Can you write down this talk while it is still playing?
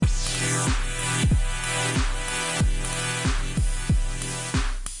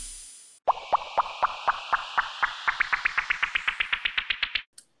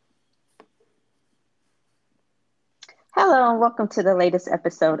welcome to the latest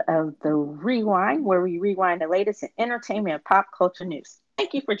episode of The Rewind, where we rewind the latest in entertainment and pop culture news.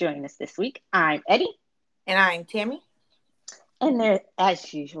 Thank you for joining us this week. I'm Eddie, And I'm Tammy. and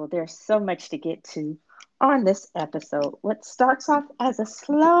as usual, there's so much to get to on this episode. What starts off as a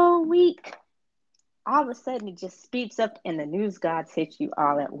slow week, all of a sudden it just speeds up, and the news gods hit you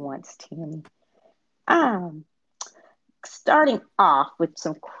all at once, Tammy. Um, Starting off with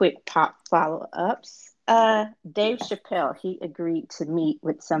some quick pop follow-ups. Dave Chappelle, he agreed to meet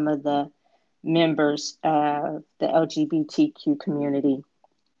with some of the members of the LGBTQ community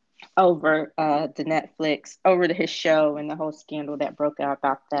over the Netflix, over his show and the whole scandal that broke out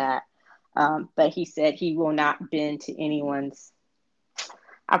about that. But he said he will not bend to anyone's,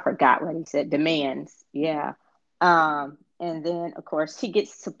 I forgot what he said, demands. Yeah. And then, of course, he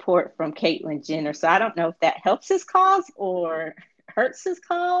gets support from Caitlyn Jenner. So I don't know if that helps his cause or hurts his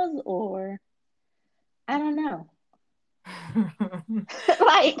cause, or I don't know.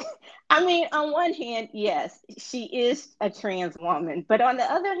 Like, I mean, on one hand, yes, she is a trans woman. But on the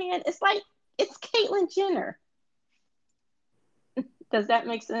other hand, it's like, it's Caitlyn Jenner. Does that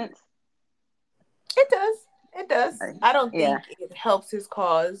make sense? It does. It does. I don't Yeah. think it helps his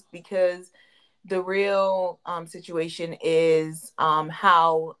cause because the real situation is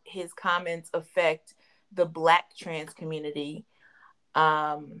how his comments affect the Black trans community,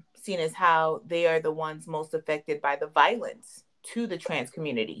 seen as how they are the ones most affected by the violence to the trans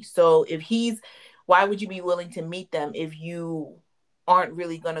community. So why would you be willing to meet them if you aren't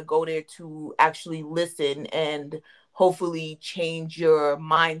really going to go there to actually listen and hopefully change your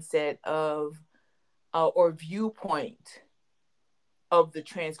mindset of or viewpoint of the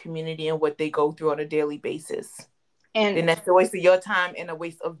trans community and what they go through on a daily basis? And then that's a waste of your time and a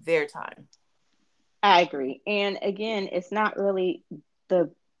waste of their time. I agree. And again, it's not really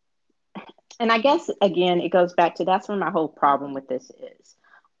the, and I guess, again, it goes back to that's where my whole problem with this is.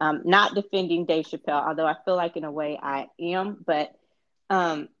 Not defending Dave Chappelle, although I feel like in a way I am, but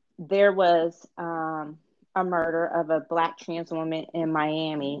there was a murder of a Black trans woman in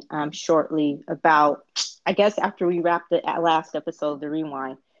Miami shortly about, I guess, after we wrapped the last episode of The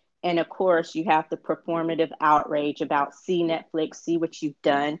Rewind. And of course, you have the performative outrage about see Netflix, see what you've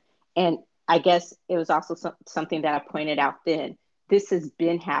done. And I guess it was also something that I pointed out then. This has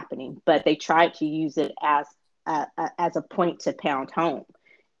been happening, but they tried to use it as a point to pound home.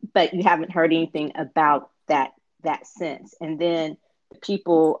 But you haven't heard anything about that sense. And then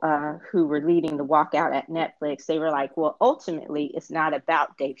people who were leading the walkout at Netflix, they were like, well, ultimately, it's not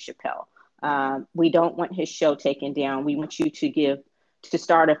about Dave Chappelle. We don't want his show taken down. We want you to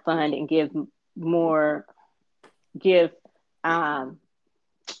start a fund and give more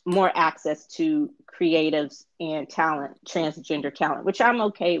access to creatives and talent, transgender talent, which I'm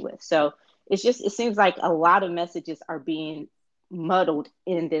okay with. So it seems like a lot of messages are being muddled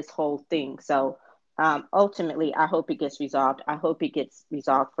in this whole thing. So ultimately, I hope it gets resolved. I hope it gets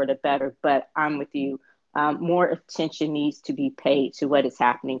resolved for the better, but I'm with you. More attention needs to be paid to what is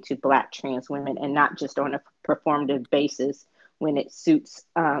happening to Black trans women, and not just on a performative basis when it suits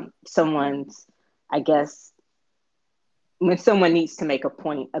someone's, I guess, when someone needs to make a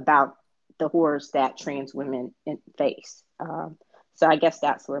point about the horrors that trans women face. So I guess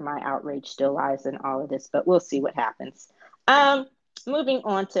that's where my outrage still lies in all of this, but we'll see what happens. Moving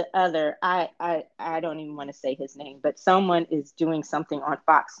on to I don't even want to say his name, but someone is doing something on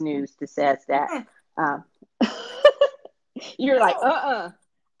Fox News that says that um, you're like, I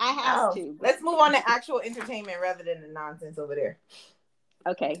have to. Let's move on to actual entertainment rather than the nonsense over there.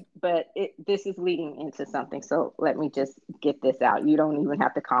 Okay, but this is leading into something, so let me just get this out. You don't even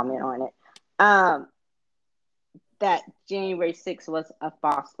have to comment on it. That January 6th was a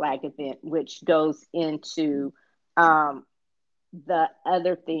false flag event, which goes into the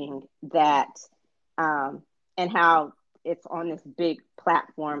other thing that, and how it's on this big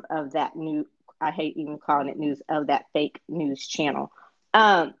platform of that new, I hate even calling it news, of that fake news channel.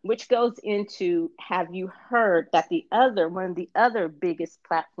 Which goes into, have you heard that one of the other biggest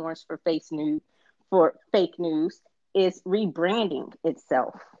platforms for fake news is rebranding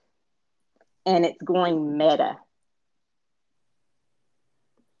itself, and it's going meta.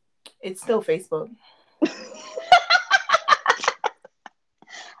 It's still Facebook.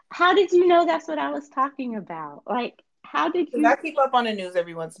 How did you know that's what I was talking about? Like, how did you? I keep up on the news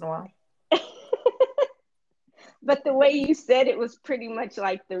every once in a while. But the way you said it was pretty much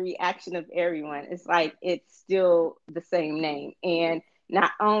like the reaction of everyone. It's like it's still the same name. And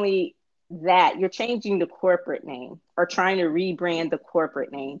not only that, you're changing the corporate name or trying to rebrand the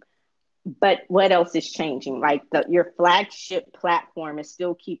corporate name. But what else is changing? Like your flagship platform is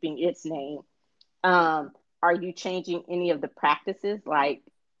still keeping its name. are you changing any of the practices? Like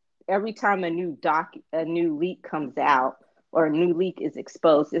every time a new leak comes out or a new leak is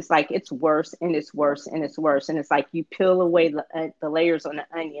exposed, it's like it's worse and it's worse and it's worse. And it's like you peel away the layers on the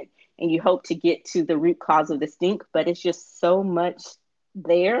onion and you hope to get to the root cause of the stink, but it's just so much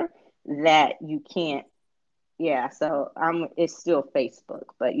there that you can't. Yeah, so it's still Facebook,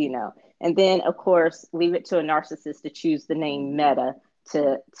 but and then of course leave it to a narcissist to choose the name Meta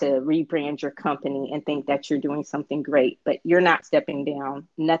to rebrand your company and think that you're doing something great, but you're not stepping down.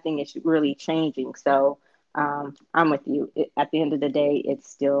 Nothing is really changing. So I'm with you. At the end of the day, it's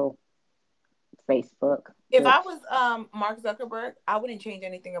still Facebook, If I which was Mark Zuckerberg, I wouldn't change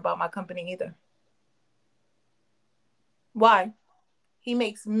anything about my company either. Why? He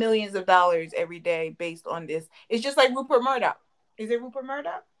makes millions of dollars every day based on this. It's just like Rupert Murdoch. Is it Rupert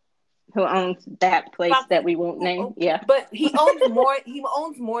Murdoch? who owns that place Fox, that we won't name? Yeah. but he owns more. He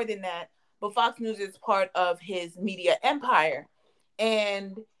owns more than that. But Fox News is part of his media empire,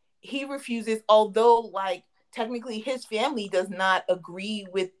 and he refuses. Although, like technically, his family does not agree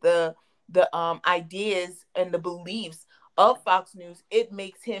with the ideas and the beliefs of Fox News. It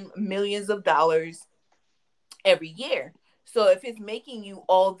makes him millions of dollars every year. So if it's making you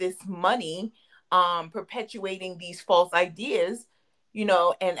all this money, perpetuating these false ideas,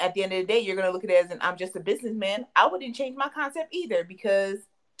 and at the end of the day, you're gonna look at it as an I'm just a businessman. I wouldn't change my concept either because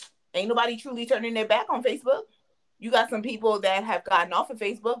ain't nobody truly turning their back on Facebook. You got some people that have gotten off of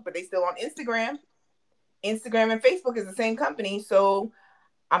Facebook, but they still on Instagram. Instagram and Facebook is the same company. So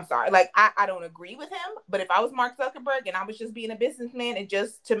I'm sorry, like I don't agree with him. But if I was Mark Zuckerberg and I was just being a businessman and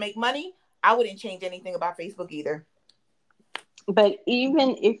just to make money, I wouldn't change anything about Facebook either. But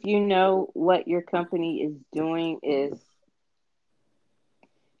even if you know what your company is doing is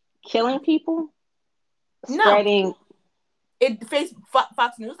killing people, No, spreading.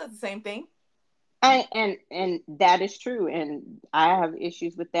 Fox News does the same thing. And that is true, and I have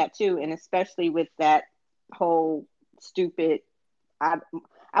issues with that too, and especially with that whole stupid. I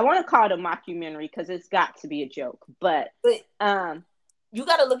I want to call it a mockumentary because it's got to be a joke, but But um, you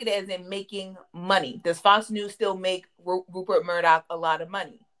got to look at it as in making money. Does Fox News still make Rupert Murdoch a lot of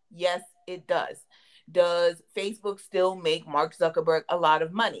money? Yes, it does. Does Facebook still make Mark Zuckerberg a lot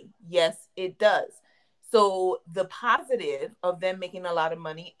of money? Yes, it does. So the positive of them making a lot of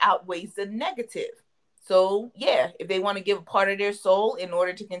money outweighs the negative. So yeah, if they want to give a part of their soul in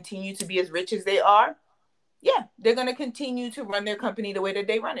order to continue to be as rich as they are, yeah, they're going to continue to run their company the way that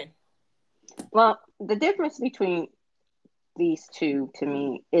they run it. well, the difference between these two to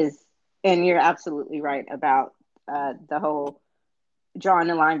me is, and you're absolutely right about the whole drawing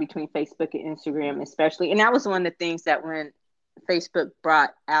the line between Facebook and Instagram, especially. And that was one of the things that when Facebook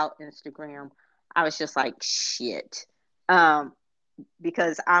brought out Instagram, I was just like, shit. Um,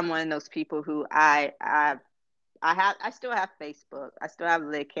 because I'm one of those people who I still have Facebook. I still have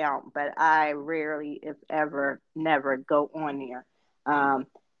the account, but I rarely, if ever, never go on there.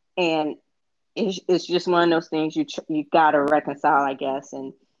 And it's just one of those things you got to reconcile, I guess.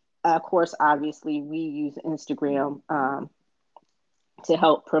 And of course, obviously, we use Instagram to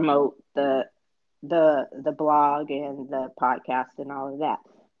help promote the blog and the podcast and all of that.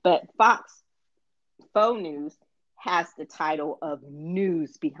 But Faux News has the title of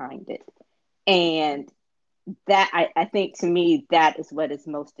news behind it, and that I think to me that is what is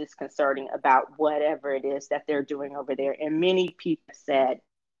most disconcerting about whatever it is that they're doing over there. And many people said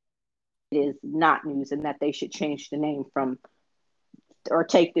it is not news and that they should change the name from or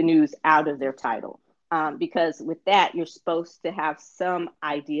take the news out of their title. Because with that, you're supposed to have some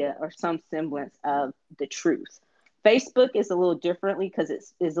idea or some semblance of the truth. Facebook is a little differently because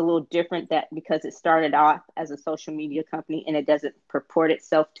it's a little different that because it started off as a social media company and it doesn't purport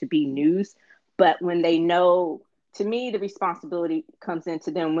itself to be news. But when they know, to me, the responsibility comes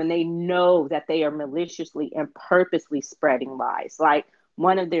into them when they know that they are maliciously and purposely spreading lies. Like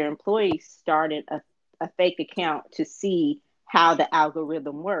one of their employees started a fake account to see how the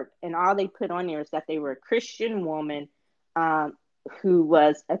algorithm worked. And all they put on there is that they were a Christian woman um, who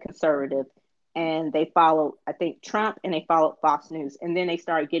was a conservative. And they followed, I think, Trump and they followed Fox News. And then they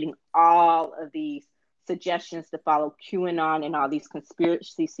started getting all of these suggestions to follow QAnon and all these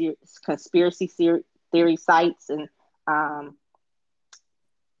conspiracy theory sites um,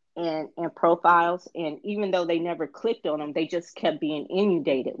 and profiles. And even though they never clicked on them, they just kept being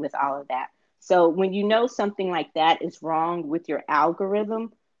inundated with all of that. So when you know something like that is wrong with your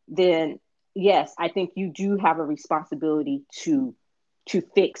algorithm, then yes, I think you do have a responsibility to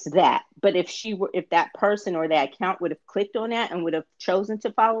fix that. But if that person or that account would have clicked on that and would have chosen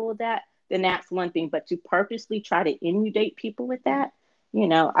to follow that, then that's one thing. But to purposely try to inundate people with that,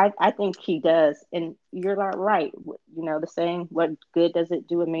 I think he does. And you're not right. The saying, what good does it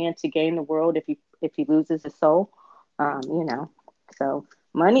do a man to gain the world if he loses his soul? So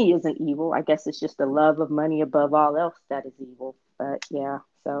money isn't evil. I guess it's just the love of money above all else that is evil. But yeah,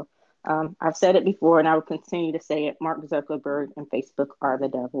 so I've said it before and I will continue to say it. Mark Zuckerberg and Facebook are the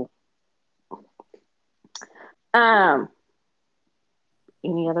devil. Um,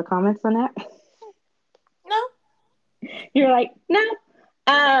 any other comments on that? No. You're like, no.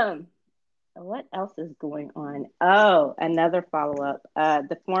 Um, what else is going on? Oh, another follow up.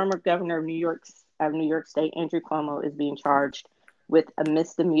 The former governor of New York State, Andrew Cuomo, is being charged with a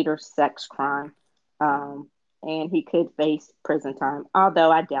misdemeanor sex crime, and he could face prison time.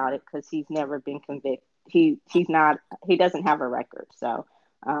 Although I doubt it because he's never been convicted. He's not. He doesn't have a record. So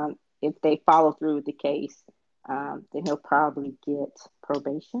if they follow through with the case, then he'll probably get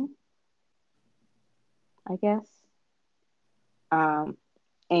probation, I guess. Um,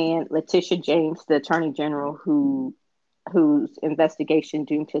 and Letitia James, the Attorney General, whose investigation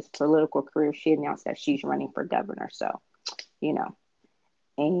doomed his political career, she announced that she's running for governor. So, you know,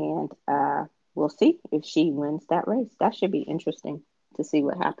 and we'll see if she wins that race. That should be interesting to see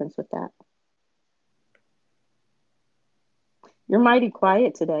what happens with that. You're mighty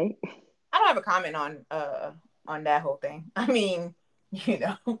quiet today. I don't have a comment on that whole thing. I mean, you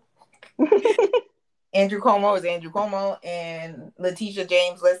know, Andrew Cuomo is Andrew Cuomo, and Letitia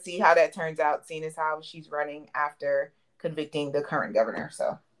James. Let's see how that turns out, seeing as how she's running after convicting the current governor.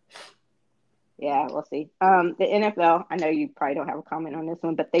 So, yeah, we'll see. The NFL, I know you probably don't have a comment on this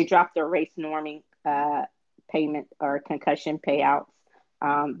one, but they dropped their race norming payment or concussion payouts.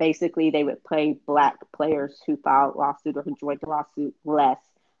 Basically, they would pay black players who filed lawsuit or who joined the lawsuit less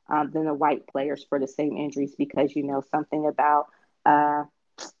than the white players for the same injuries because something about uh,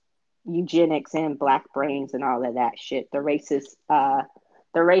 eugenics and black brains and all of that shit. The racist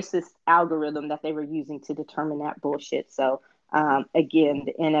algorithm that they were using to determine that bullshit. So again,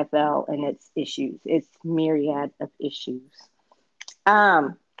 the NFL and its issues, its myriad of issues.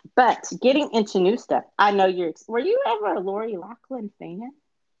 Um, but getting into new stuff, I know were you ever a Lori Loughlin fan?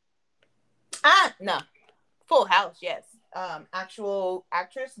 no, Full House, yes. Actual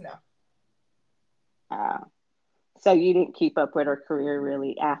actress, no. Uh, so you didn't keep up with her career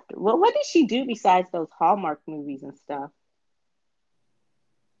really after. Well, what did she do besides those Hallmark movies and stuff?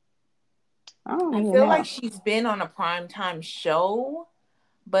 I don't I even feel like know. she's been on a primetime show,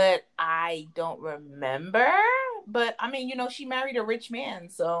 but I don't remember. But I mean, she married a rich man,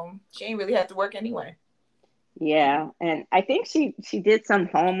 so she ain't really had to work anyway. Yeah, and I think she did some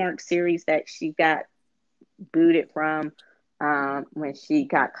Hallmark series that she got booted from when she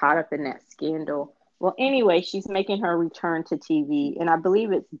got caught up in that scandal. Well, anyway, she's making her return to TV, and I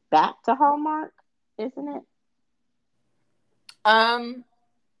believe it's back to Hallmark, isn't it? Um,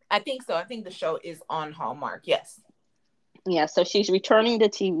 I think so. I think the show is on Hallmark. Yes. Yeah, so she's returning to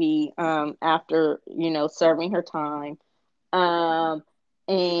TV after serving her time. Um,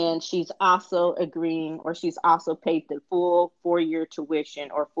 and she's also paid the full 4 year tuition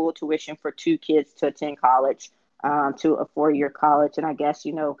or full tuition for two kids to attend college, to a 4 year college. And I guess,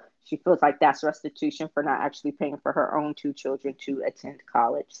 she feels like that's restitution for not actually paying for her own two children to attend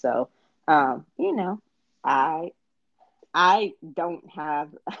college. So, I I don't have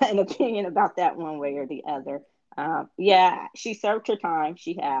an opinion about that one way or the other. Yeah, she served her time.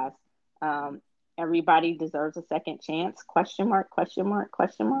 She has. Um, Everybody deserves a second chance. Question mark, question mark,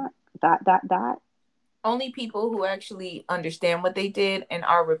 question mark, dot, dot, dot. Only people who actually understand what they did and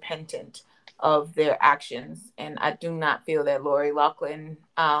are repentant of their actions. And I do not feel that Lori Loughlin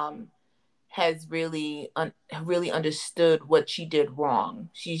has really understood what she did wrong.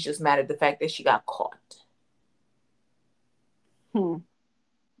 She's just mad at the fact that she got caught. Hmm.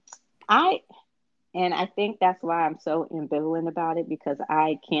 I and I think that's why I'm so ambivalent about it because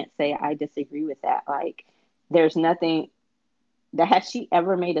I can't say I disagree with that. Like, there's nothing that has she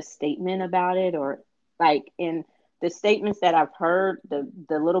ever made a statement about it or like in the statements that I've heard, the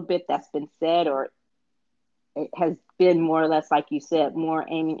little bit that's been said or it has been more or less like you said, more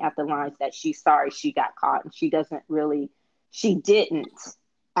aiming at the lines that she's sorry she got caught and she didn't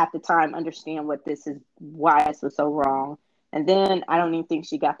at the time understand why this was so wrong. And then I don't even think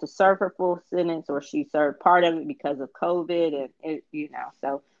she got to serve her full sentence or she served part of it because of COVID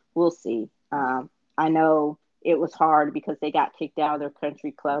so we'll see. I know it was hard because they got kicked out of their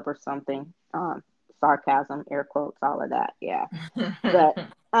country club or something. Sarcasm, air quotes, all of that. Yeah. But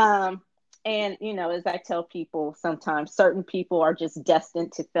and as I tell people sometimes, certain people are just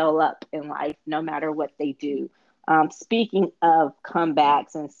destined to fail up in life no matter what they do. Speaking of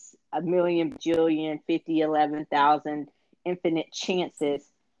comebacks and a million, bajillion, 50, 11,000 Infinite Chances.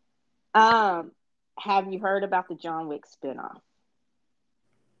 Um, have you heard about the John Wick spinoff?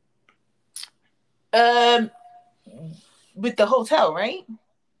 Um, with the hotel, right?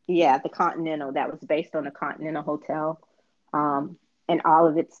 Yeah, the Continental, that was based on a Continental hotel, um, and all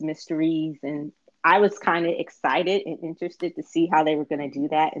of its mysteries. And I was kind of excited and interested to see how they were going to do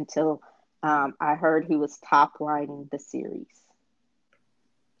that until I heard who was top lining the series.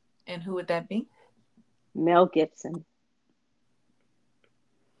 And who would that be? Mel Gibson.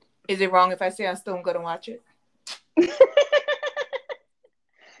 Is it wrong if I say I still am going to watch it?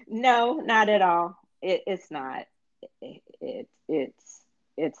 No, not at all. It's not.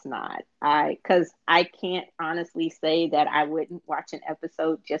 It's not. I because I can't honestly say that I wouldn't watch an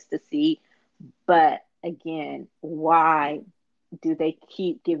episode just to see. But again, why do they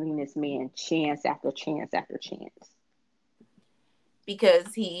keep giving this man chance after chance after chance?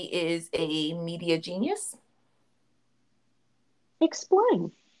 Because he is a media genius.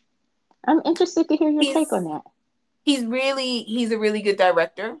 Explain. I'm interested to hear your take on He's that. he's a really good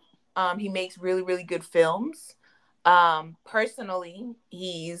director. He makes really really good films. Personally,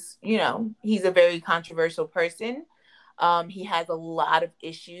 he's a very controversial person. He has a lot of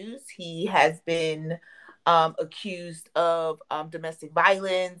issues. He has been accused of domestic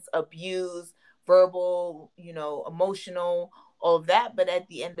violence, abuse, verbal, emotional, all of that. But at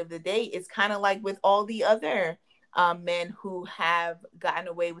the end of the day, it's kind of like with all the other men who have gotten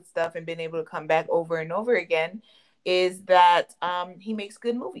away with stuff and been able to come back over and over again, is that he makes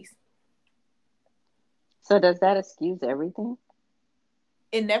good movies. So does that excuse everything?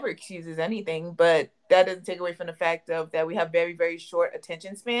 It never excuses anything, but that doesn't take away from the fact of that we have very, very short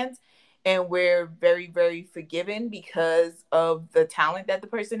attention spans, and we're very, very forgiven because of the talent that the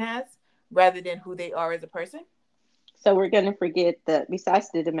person has rather than who they are as a person. So we're going to forget the besides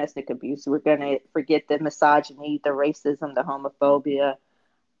the domestic abuse, we're going to forget the misogyny, the racism, the homophobia,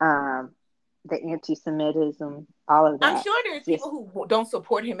 um, the anti-Semitism, all of I'm that. sure there's people Just who don't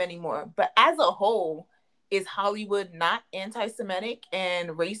support him anymore, but as a whole, is Hollywood not anti-Semitic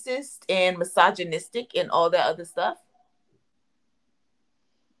and racist and misogynistic and all that other stuff?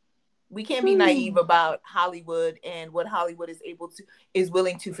 We can't be naive hmm. about Hollywood and what Hollywood is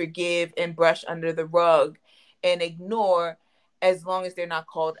willing to forgive and brush under the rug and ignore, as long as they're not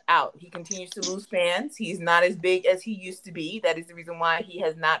called out. He continues to lose fans. He's not as big as he used to be. That is the reason why he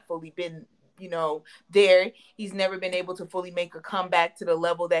has not fully been, there. He's never been able to fully make a comeback to the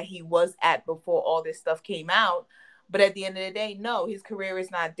level that he was at before all this stuff came out. But at the end of the day, no, his career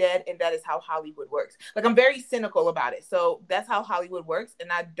is not dead, and that is how Hollywood works. Like, I'm very cynical about it. So that's how Hollywood works,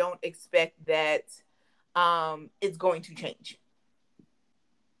 and I don't expect that it's going to change.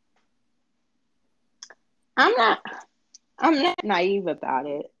 I'm not I'm not naive about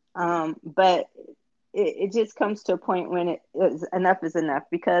it. But it just comes to a point when it is enough is enough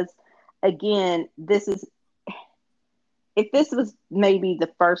because again, this is if this was maybe the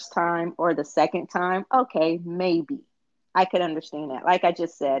first time or the second time, okay, maybe I could understand that. Like I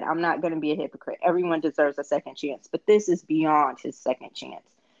just said, I'm not going to be a hypocrite. Everyone deserves a second chance, but this is beyond his second chance.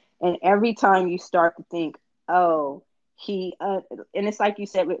 And every time you start to think, oh, and it's like you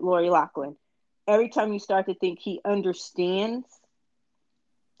said with Lori Loughlin, every time you start to think he understands,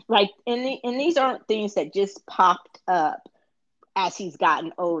 like, and these aren't things that just popped up as he's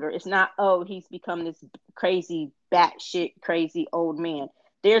gotten older. It's not, oh, he's become this crazy, batshit crazy old man.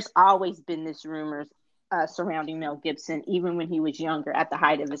 There's always been this rumors surrounding Mel Gibson, even when he was younger, at the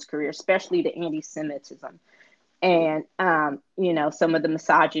height of his career, especially the anti-Semitism and some of the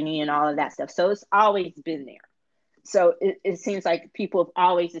misogyny and all of that stuff. So it's always been there. So it seems like people have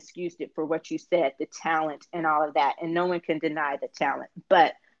always excused it for what you said, the talent and all of that, and no one can deny the talent.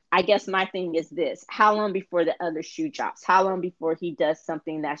 But I guess my thing is this: how long before the other shoe drops? How long before he does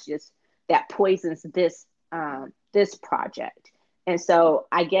something that poisons this project? And so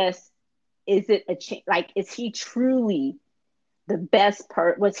I guess, is it like, is he truly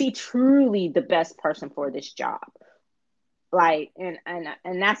was he truly the best person for this job? Like, and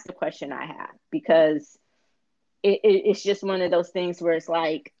that's the question I have, because it's just one of those things where it's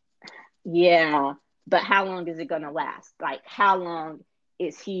like, yeah, but how long is it going to last? Like, how long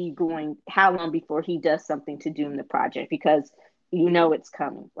before he does something to doom the project? Because it's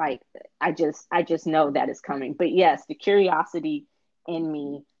coming. Like, I just know that it's coming. But yes, the curiosity in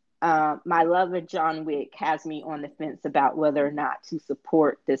me, my love of John Wick has me on the fence about whether or not to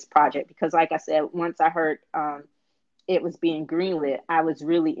support this project. Because like I said, once I heard it was being greenlit, I was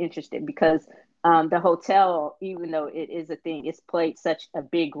really interested because the hotel, even though it is a thing, it's played such a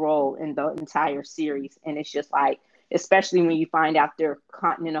big role in the entire series. And it's just like, especially when you find out there are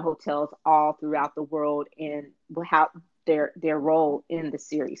continental hotels all throughout the world, and how their role in the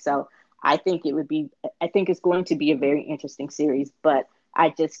series. So I think it's going to be a very interesting series, but I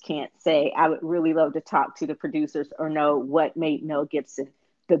just can't say. I would really love to talk to the producers or know what made Mel Gibson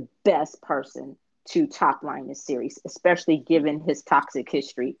the best person to top line this series, especially given his toxic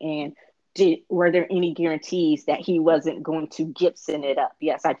history. And were there any guarantees that he wasn't going to Gibson it up?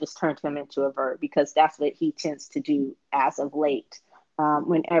 Yes, I just turned him into a verb because that's what he tends to do as of late.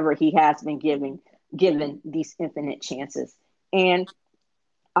 Whenever he has been given these infinite chances, and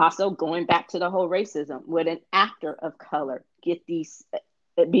also going back to the whole racism, would an actor of color get these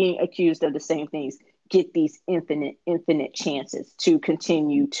being accused of the same things, get these infinite chances to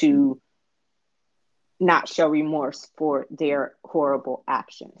continue to not show remorse for their horrible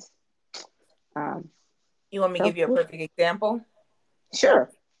actions? Um, You want me to so give you a perfect example? sure.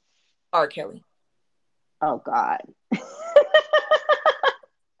 R. Kelly. Oh God.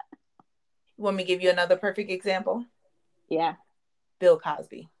 You want me to give you another perfect example? Yeah. Bill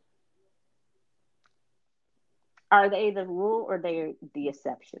Cosby. Are they the rule or they the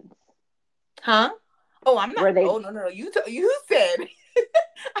exceptions? Huh? Oh, I'm not. Were they? Oh, no, no, no. You said.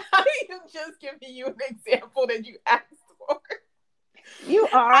 I am just giving you an example that you asked for. You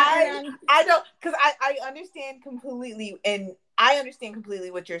are, and I don't, because I understand completely, and I understand completely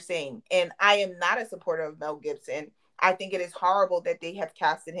what you're saying, and I am not a supporter of Mel Gibson. I think it is horrible that they have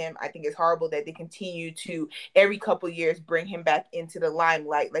casted him. I think it's horrible that they continue to every couple years bring him back into the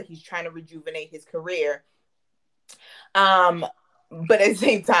limelight, like he's trying to rejuvenate his career. Um, but at the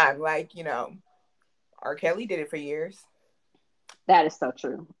same time, like, R. Kelly did it for years. that is so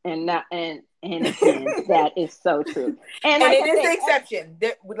true, and not and again, that is so true. And And like it I is the said, exception.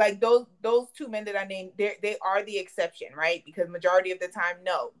 Like those two men that I named, they are the exception, right? Because majority of the time,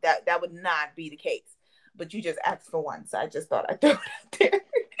 no, that would not be the case. But you just asked for one, so I just thought I'd throw it out there.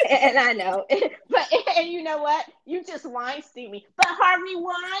 and I know, but and you know what? You just Weinstein me, but Harvey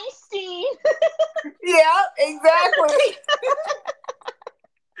Weinstein. Yeah, exactly.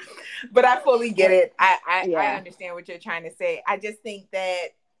 But I fully get But it. I yeah, understand what you're trying to say. I just think that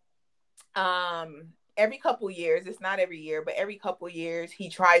every couple years, it's not every year, but every couple years he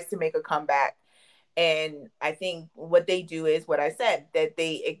tries to make a comeback. And I think what they do is what I said, that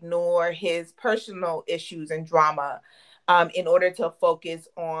they ignore his personal issues and drama in order to focus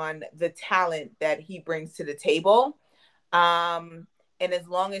on the talent that he brings to the table. And as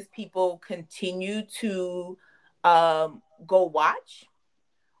long as people continue to go watch,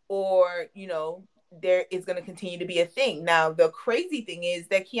 or, there is going to continue to be a thing. Now, the crazy thing is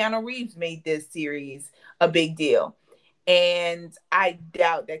that Keanu Reeves made this series a big deal. And I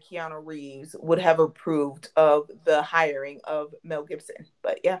doubt that Keanu Reeves would have approved of the hiring of Mel Gibson.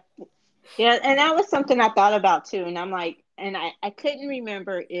 But yeah. yeah, and that was something I thought about too. And I'm like, and I couldn't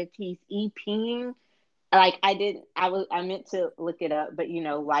remember if he's EPing. Like I didn't, I meant to look it up, but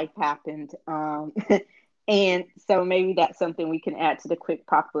life happened. And so maybe that's something we can add to the quick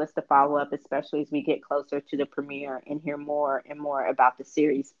pop list to follow up, especially as we get closer to the premiere and hear more and more about the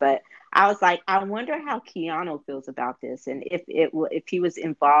series. But I was like, I wonder how Keanu feels about this, and if he was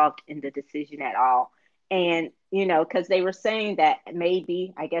involved in the decision at all. And because they were saying that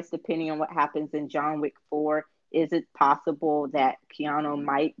maybe, I guess, depending on what happens in John Wick 4, is it possible that Keanu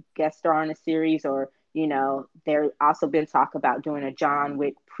might guest star in a series, or there also been talk about doing a John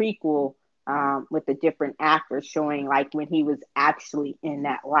Wick prequel with the different actors showing like when he was actually in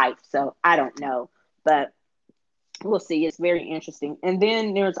that life. So I don't know, but we'll see. It's very interesting. And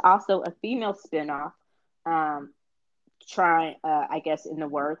then there's also a female spinoff um, trying, I guess, in the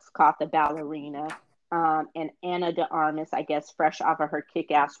works called The Ballerina. And Anna de Armas, I guess, fresh off of her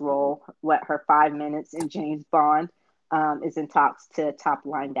kick-ass role, her 5 minutes in James Bond, is in talks to top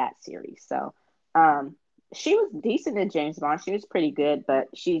line that series. So um, she was decent in James Bond. She was pretty good, but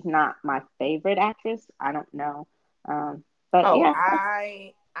she's not my favorite actress. I don't know. But Oh, yeah,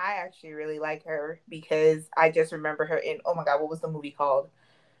 I actually really like her because I just remember her in, oh my God, what was the movie called?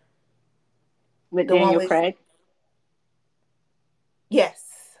 with The one Daniel with, Craig, yes.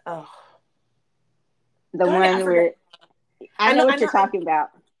 Oh, the darn it, I one forgot. where I know I what know. you're talking about.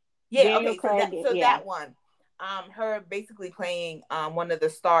 Yeah, Daniel okay, Craig, so yeah. that one, her basically playing one of the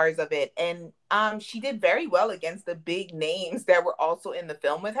stars of it, and she did very well against the big names that were also in the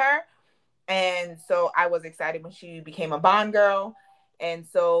film with her, and so I was excited when she became a Bond girl, and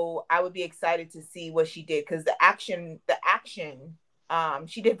so I would be excited to see what she did because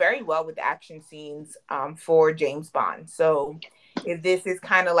she did very well with the action scenes for James Bond. So if this is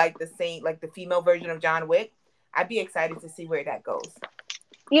kind of like the same, like the female version of John Wick, I'd be excited to see where that goes.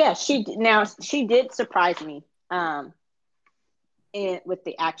 Yeah, she did surprise me. in with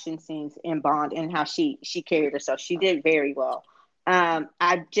the action scenes in Bond and how she carried herself. She did very well.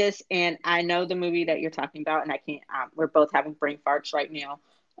 I just and I know the movie that you're talking about, and I can't. We're both having brain farts right now,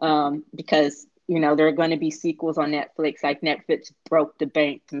 because there are going to be sequels on Netflix. Like Netflix broke the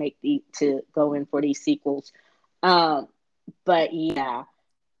bank to make to go in for these sequels. Um, but yeah,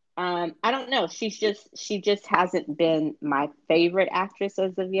 I don't know. She just hasn't been my favorite actress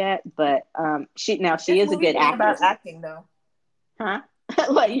as of yet. But she This is a movie good isn't about actress, acting, though. huh?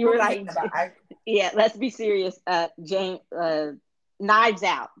 What This you were movie isn't like? about acting. Yeah, let's be serious. Jane, Knives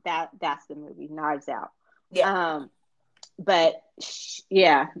Out. That's the movie, Knives Out. Yeah. Um, but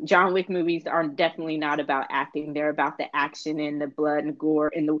yeah, John Wick movies are definitely not about acting. They're about the action and the blood and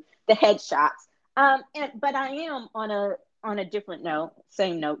gore and the headshots. But I am on a different note,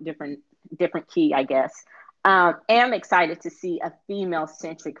 same note, different key, I guess. Am excited to see a female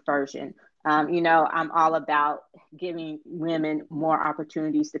centric version. I'm all about giving women more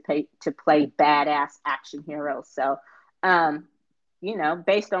opportunities to play badass action heroes. So,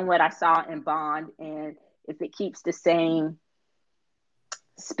 based on what I saw in Bond, and if it keeps the same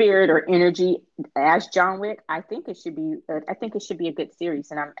spirit or energy as John Wick, I think it should be. I think it should be a good series,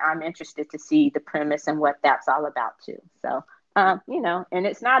 and I'm interested to see the premise and what that's all about too. So, and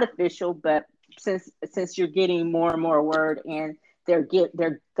it's not official, but since you're getting more and more word, and they're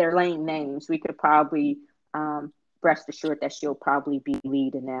laying names, we could probably rest assured that she'll probably be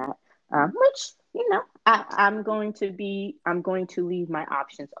leading that. Which I'm going to leave my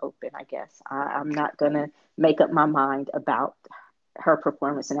options open. I guess I'm not gonna make up my mind about her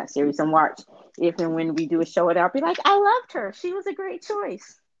performance in that series and watch if and when we do a show it, I'll be like, I loved her. She was a great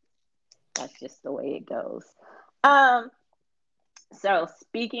choice. That's just the way it goes. Um, so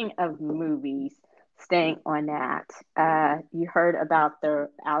speaking of movies, staying on that, you heard about the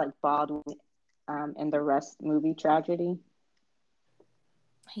Alec Baldwin and the Rust movie tragedy?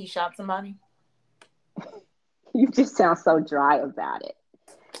 He shot somebody. You just sound so dry about it.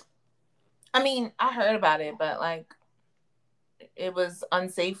 I mean, I heard about it, but like it was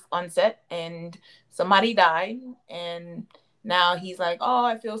unsafe on set and somebody died, and now he's like, "Oh,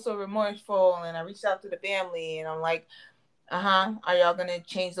 I feel so remorseful," and I reached out to the family and I'm like, "Uh-huh, are y'all going to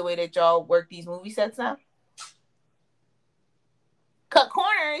change the way that y'all work these movie sets now? Cut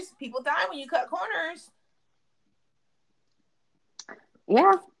corners. People die when you cut corners."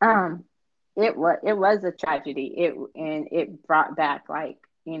 Yeah, it was a tragedy. It brought back, like,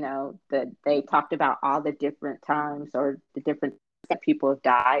 they talked about all the different times or the different that people have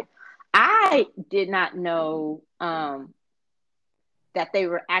died. I did not know that they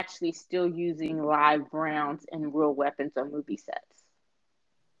were actually still using live rounds and real weapons on movie sets.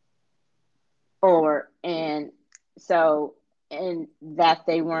 Or and so and that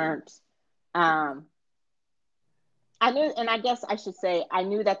they weren't um I knew, and I guess I should say, I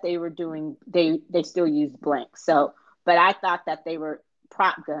knew that they were doing, they still use blanks. So, but I thought that they were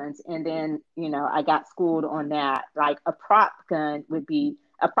prop guns, and then I got schooled on that. Like a prop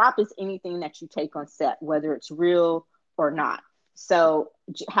is anything that you take on set, whether it's real or not. So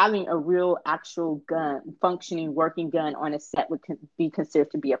having a real actual gun, functioning working gun on a set would be considered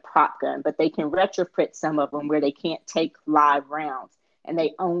to be a prop gun, but they can retrofit some of them where they can't take live rounds and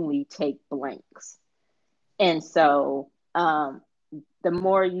they only take blanks. And so, the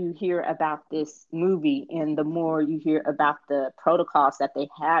more you hear about this movie and the more you hear about the protocols that they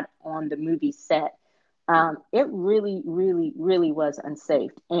had on the movie set, it really, really, really was unsafe.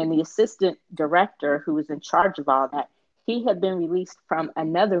 And the assistant director who was in charge of all that, he had been released from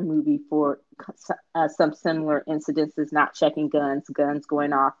another movie for some similar incidences, not checking guns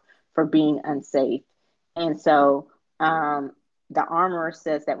going off for being unsafe. And so, the armorer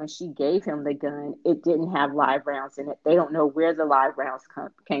says that when she gave him the gun, it didn't have live rounds in it. They don't know where the live rounds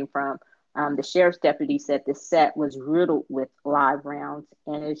came from. The sheriff's deputy said the set was riddled with live rounds,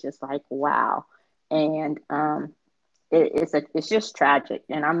 and it's just like, wow. And it's just tragic.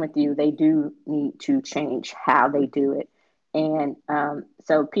 And I'm with you. They do need to change how they do it. And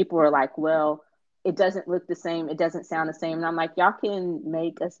so people are like, well, it doesn't look the same. It doesn't sound the same. And I'm like, y'all can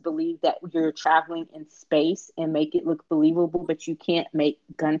make us believe that you're traveling in space and make it look believable, but you can't make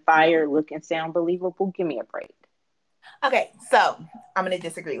gunfire look and sound believable. Give me a break. Okay, so I'm going to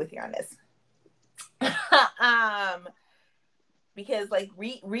disagree with you on this. um because like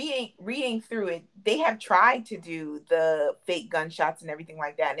reading through it, they have tried to do the fake gunshots and everything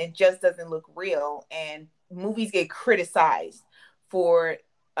like that, and it just doesn't look real, and movies get criticized for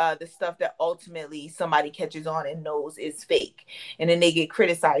the stuff that ultimately somebody catches on and knows is fake, and then they get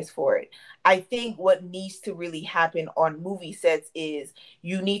criticized for it. I think what needs to really happen on movie sets is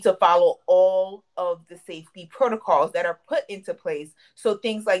you need to follow all of the safety protocols that are put into place so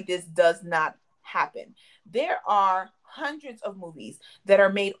things like this does not happen. There are hundreds of movies that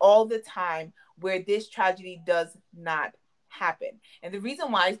are made all the time where this tragedy does not happen. And the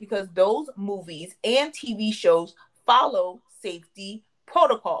reason why is because those movies and TV shows follow safety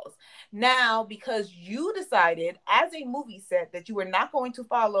protocols. Now, because you decided as a movie set that you were not going to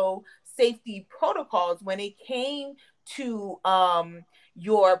follow safety protocols when it came to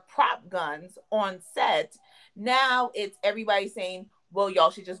your prop guns on set, now it's everybody saying, well,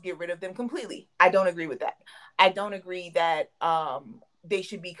 y'all should just get rid of them completely. I don't agree with that. I don't agree that they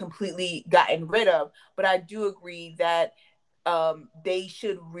should be completely gotten rid of, but I do agree that they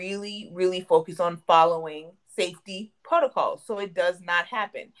should really, really focus on following safety protocols so it does not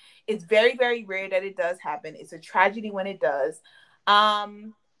happen. It's very, very rare that it does happen. It's a tragedy when it does.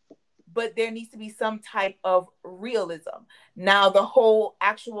 But there needs to be some type of realism. Now, the whole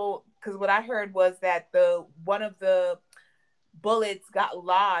actual, because what I heard was that the one of the bullets got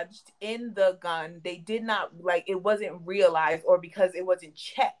lodged in the gun. They did not, like, it wasn't realized, or because it wasn't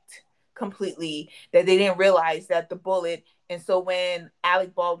checked completely, that they didn't realize that the bullet. And so when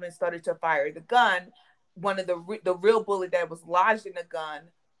Alec Baldwin started to fire the gun, one of the real bullet that was lodged in the gun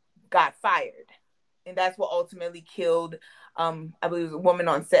got fired, and that's what ultimately killed I believe it was a woman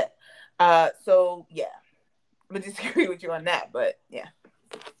on set. So yeah, I would disagree with you on that, but yeah.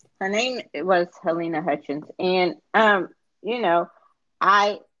 Her name was Helena Hutchins, and you know,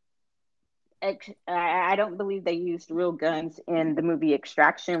 I I don't believe they used real guns in the movie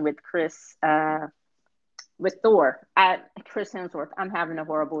Extraction with with Thor. Chris Hemsworth. I'm having a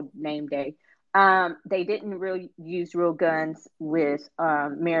horrible name day. They didn't really use real guns with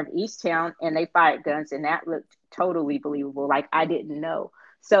Mayor of Easttown, and they fired guns, and that looked totally believable. Like I didn't know.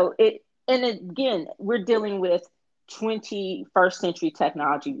 So it, and again, we're dealing with 21st century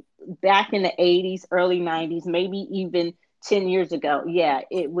technology. Back in the 80s, early 90s, maybe even 10 years ago, yeah,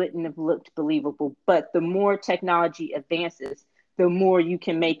 it wouldn't have looked believable. But the more technology advances, the more you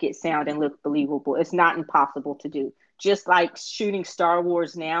can make it sound and look believable. It's not impossible to do. Just like shooting Star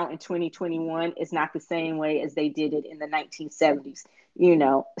Wars now in 2021 is not the same way as they did it in the 1970s, you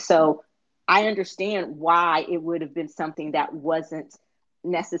know. So I understand why it would have been something that wasn't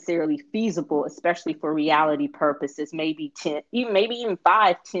necessarily feasible, especially for reality purposes, maybe 10, even maybe even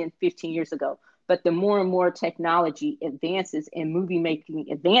 5, 10, 15 years ago. But the more and more technology advances and movie making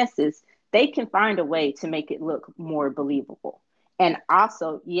advances, they can find a way to make it look more believable. And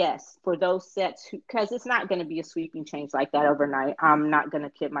also, yes, for those sets, because it's not going to be a sweeping change like that overnight. I'm not going to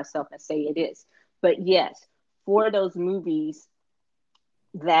kid myself and say it is. But yes, for those movies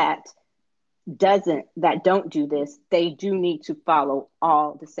that that don't do this, they do need to follow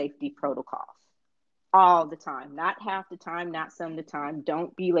all the safety protocols all the time, not half the time, not some of the time.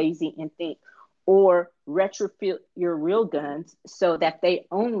 Don't be lazy and think, or retrofit your real guns so that they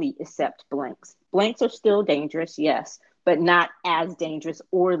only accept blanks. Blanks are still dangerous, yes, but not as dangerous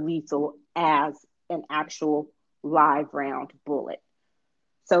or lethal as an actual live round bullet.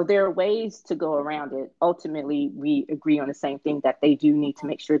 So there are ways to go around it. Ultimately, we agree on the same thing, that they do need to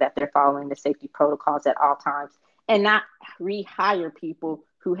make sure that they're following the safety protocols at all times and not rehire people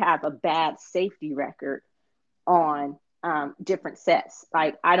who have a bad safety record on different sets.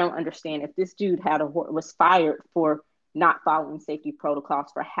 Like I don't understand, if this dude was fired for not following safety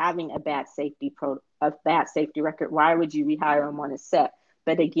protocols, for having a bad safety record, why would you rehire him on a set?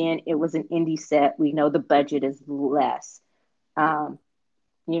 But again, it was an indie set. We know the budget is less. Um,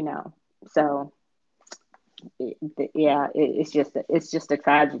 you know, so yeah, it's just a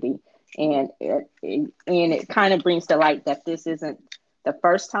tragedy, and it kind of brings to light that this isn't the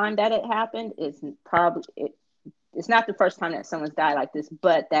first time that it happened. It's not the first time that someone's died like this,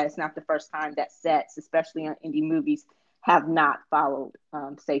 but that it's not the first time that sets, especially on indie movies, have not followed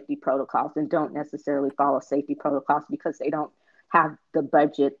safety protocols and don't necessarily follow safety protocols because they don't have the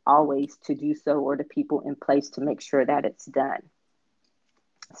budget always to do so, or the people in place to make sure that it's done.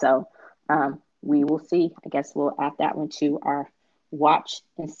 So we will see. I guess we'll add that one to our watch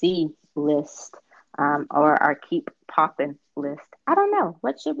and see list, or our keep popping list. I don't know.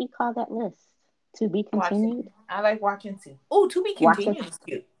 What should we call that list? To be continued? Watching. I like watching too. Oh, to be Watching. continued is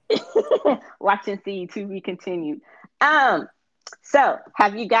cute. Watch and see, to be continued. Um, so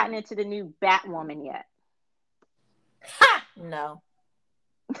have you gotten into the new Batwoman yet? Ha! No.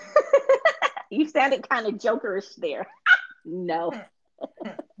 You sounded kind of jokerish there. No.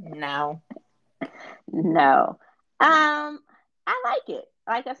 No. No. I like it.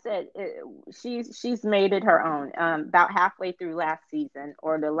 like I said, she's made it her own. About halfway through last season,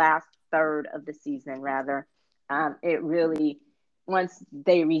 or the last third of the season, rather, it really, once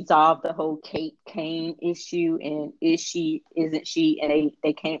they resolved the whole Kate Kane issue, and is she, isn't she, and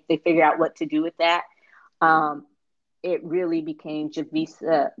they figure out what to do with that. Um, it really became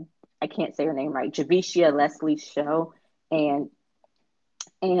Javisa. I can't say her name right. Javicia Leslie's show, and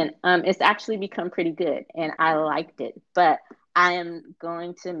it's actually become pretty good, and I liked it. But I am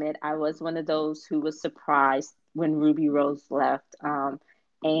going to admit I was one of those who was surprised when Ruby Rose left,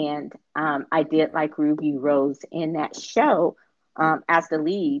 and I did like Ruby Rose in that show as the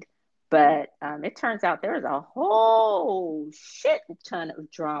lead. But it turns out there's a whole shit ton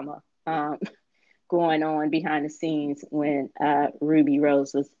of drama going on behind the scenes when Ruby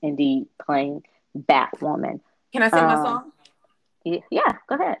Rose was indeed playing Batwoman. Can I sing my Um, song? yeah,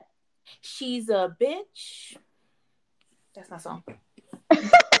 go ahead. She's a bitch. That's my song.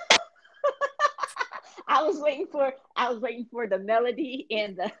 I was waiting for the melody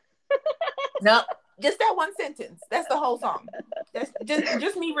and the No, just that one sentence. That's the whole song. That's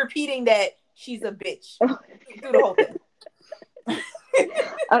just me repeating that she's a bitch through the whole thing.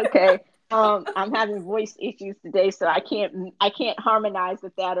 okay. I'm having voice issues today, so I can't harmonize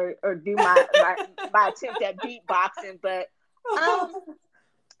with that, or do my attempt at beatboxing. But um,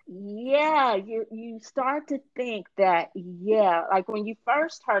 yeah, you start to think that, yeah, like when you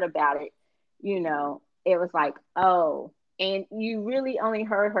first heard about it, it was like, oh, and you really only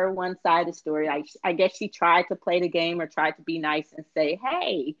heard her one side of the story. Like, I guess she tried to play the game or tried to be nice and say,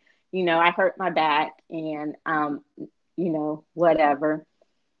 hey, I hurt my back, and whatever.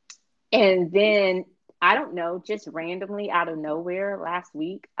 And then I don't know, just randomly out of nowhere last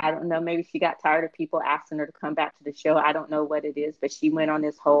week, I don't know, maybe she got tired of people asking her to come back to the show. I don't know what it is, but she went on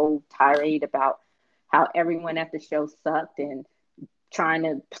this whole tirade about how everyone at the show sucked, and trying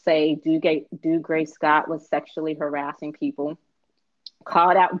to say Do Gray Scott was sexually harassing people,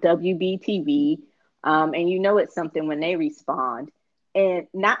 called out WBTV. And it's something when they respond. And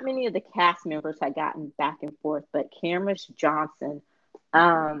not many of the cast members had gotten back and forth, but Cameron Johnson,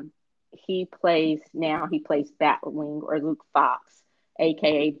 um, he plays Batwing, or Luke Fox,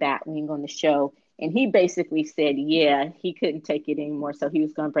 aka Batwing, on the show. And he basically said, yeah, he couldn't take it anymore, so he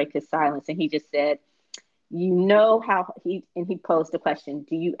was going to break his silence. And he just said, he posed the question,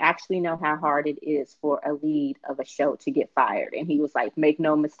 do you actually know how hard it is for a lead of a show to get fired? And he was like, make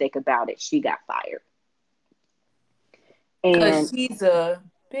no mistake about it, she got fired. Cause And she's a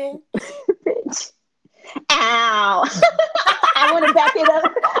bitch. bitch, ow. I want to back it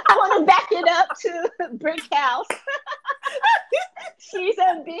up. I want to back it up to Brick House. She's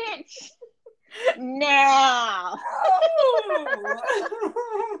a bitch. Now.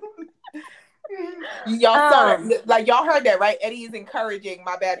 Y'all saw that, like y'all heard that, right? Eddie is encouraging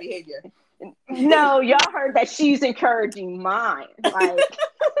my bad behavior. No, y'all heard that she's encouraging mine. Like,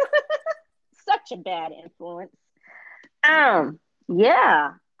 such a bad influence.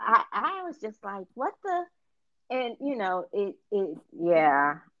 Yeah. I was just like, what the, and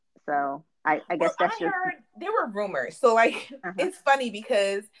yeah. So I Well, guess I that's your heard there were rumors. So like uh-huh. it's funny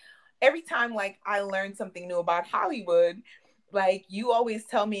because every time like I learn something new about Hollywood, like you always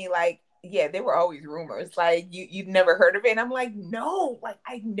tell me like, yeah, there were always rumors. Like you'd never heard of it. And I'm like, no, like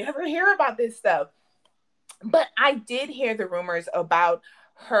I never hear about this stuff. But I did hear the rumors about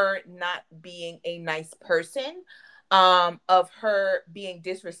her not being a nice person, of her being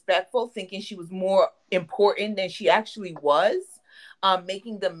disrespectful, thinking she was more important than she actually was,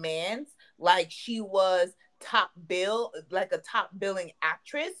 making demands like she was like a top billing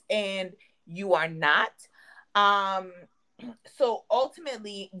actress, and you are not. Um, so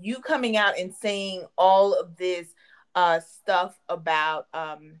ultimately, you coming out and saying all of this stuff about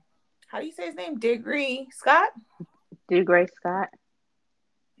how do you say his name? Degree Scott? Do Gray Scott.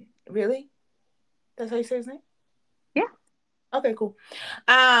 Really? That's how you say his name? Yeah. Okay, cool.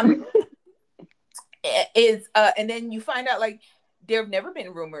 Um, is and then you find out like there have never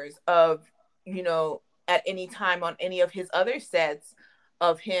been rumors of, at any time on any of his other sets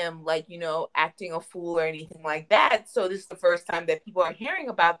of him like, acting a fool or anything like that. So this is the first time that people are hearing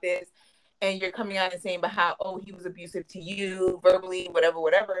about this, and you're coming out and saying about how, oh, he was abusive to you verbally, whatever,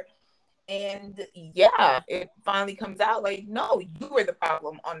 whatever. And yeah, it finally comes out like, no, you were the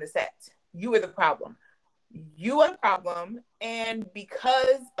problem on the set. You were the problem. You are the problem. And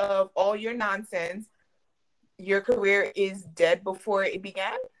because of all your nonsense, your career is dead before it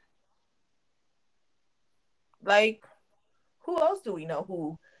began. Like, who else do we know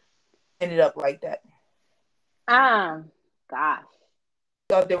who ended up like that? Gosh.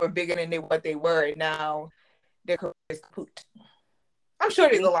 Thought they were bigger than what they were, and now their career is kaput. I'm sure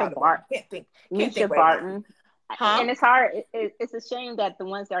there's a Misha lot of them. Bart, Can't Misha think right now. Barton. Huh? And it's hard. It's a shame that the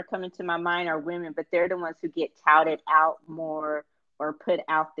ones that are coming to my mind are women, but they're the ones who get touted out more or put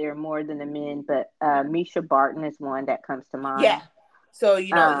out there more than the men. But Misha Barton is one that comes to Yeah. mind. So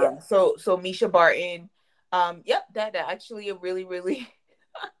yeah. Um, So Misha Barton. Yep. That actually a really really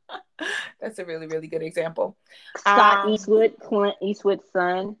that's a really really good example. Scott Um. Eastwood, Clint Eastwood's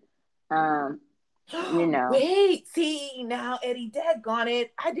son. Um, you know, Wait. See now, Eddie, daggone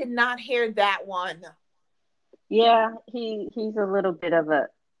it! I did not hear that one. yeah, he's a little bit of a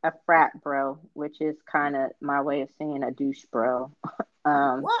frat bro, which is kind of my way of saying a douche bro.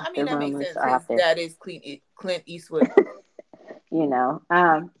 Well, I mean The that makes rumors sense. are His out there, dad is Clint Eastwood. you know.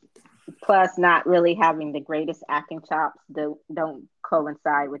 Plus, not really having the greatest acting chops don't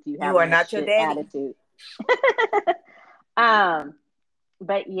coincide with you You are having a not your shit daddy. attitude. um,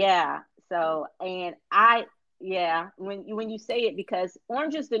 but yeah, so and I yeah, when you say it, because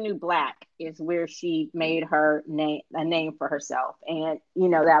Orange is the New Black is where she made her name a name for herself, and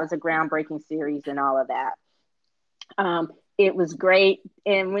that was a groundbreaking series and all of that. It was great,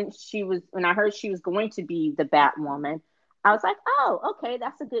 and when I heard she was going to be the Batwoman, I was like, oh, okay,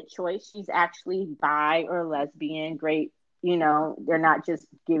 that's a good choice. She's actually bi or lesbian. Great, they're not just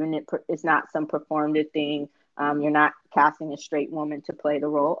giving it. It's not some performative thing. You're not casting a straight woman to play the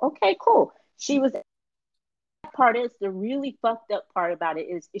role. Okay, cool. She was. Part is the really fucked up part about it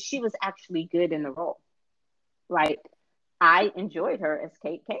is she was actually good in the role. Like, I enjoyed her as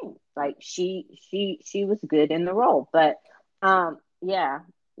Kate Kane. Like, she was good in the role. But yeah,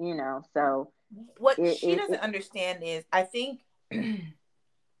 so What it she it, doesn't it understand is, I think,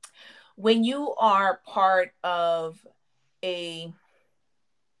 when you are part of a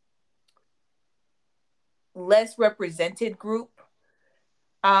less represented group,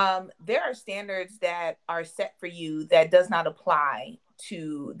 there are standards that are set for you that does not apply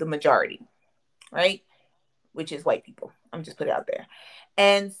to the majority, right? Which is white people. I'm just put it out there.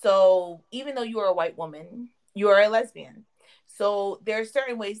 And so, even though you are a white woman, you are a lesbian. So there are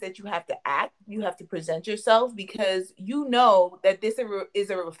certain ways that you have to act, you have to present yourself, because you know that this is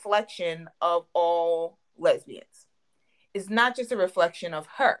a reflection of all lesbians. It's not just a reflection of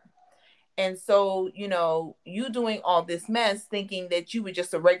her. And so, you doing all this mess thinking that you were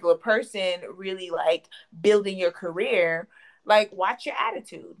just a regular person, really like building your career, like watch your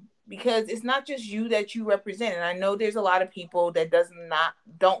attitude, because it's not just you that you represent. And I know there's a lot of people that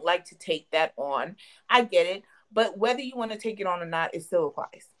don't like to take that on. I get it. But whether you want to take it on or not, it still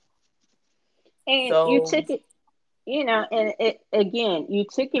applies. and you So took it, and it again, you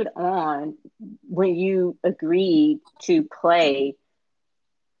took it on when you agreed to play.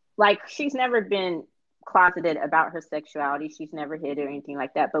 Like, she's never been closeted about her sexuality. She's never hid or anything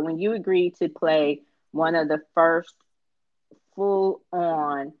like that. But when you agreed to play one of the first full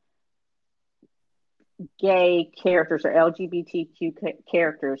on gay characters or LGBTQ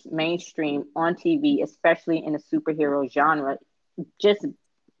characters mainstream on TV, especially in the superhero genre, just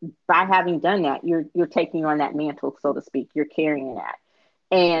by having done that, you're taking on that mantle, so to speak. You're carrying that.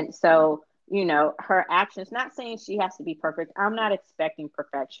 And so, her actions, not saying she has to be perfect. I'm not expecting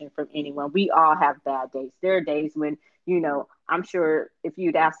perfection from anyone. We all have bad days. There are days when, I'm sure if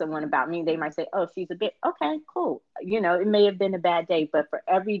you'd ask someone about me, they might say, oh, she's a bit, okay, cool. It may have been a bad day, but for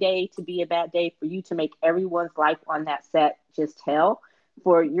every day to be a bad day, for you to make everyone's life on that set just hell,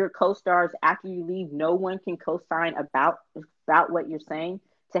 for your co-stars after you leave, no one can co-sign about what you're saying,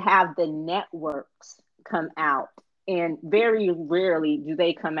 to have the networks come out, and very rarely do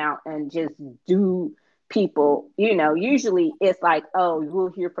they come out and just do people, usually it's like, oh, we'll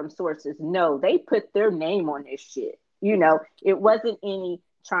hear from sources. No, they put their name on this shit. It wasn't any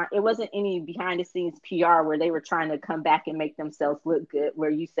behind the scenes PR where they were trying to come back and make themselves look good, where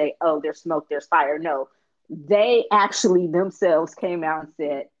you say, oh, there's smoke, there's fire. No, they actually themselves came out and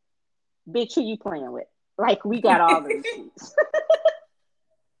said, bitch, who you playing with? Like, we got all the receipts.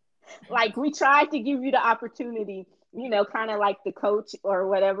 Like, we tried to give you the opportunity, kind of like the coach or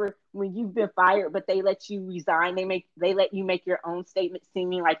whatever, when you've been fired, but they let you resign. They let you make your own statement,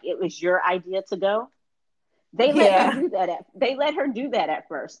 seeming like it was your idea to go. yeah. They let her do that at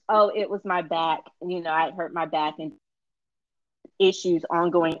first. Oh, it was my back. I hurt my back, and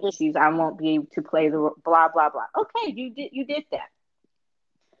ongoing issues. I won't be able to play the blah blah blah. Okay, you did that.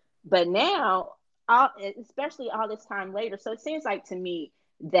 But now, especially all this time later, so it seems like to me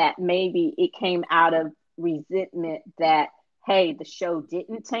that maybe it came out of resentment that, hey, the show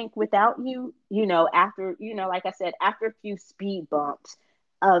didn't tank without you. After, like I said, after a few speed bumps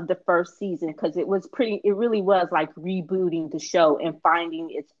of the first season, because it really was like rebooting the show and finding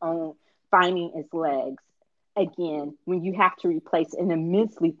its legs. again, when you have to replace an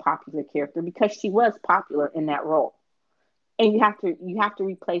immensely popular character, because she was popular in that role, and you have to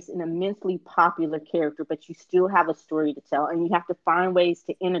replace an immensely popular character, but you still have a story to tell, and you have to find ways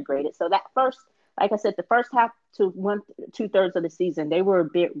to integrate it. So that first, like I said, the first half to 2/3 of the season, they were a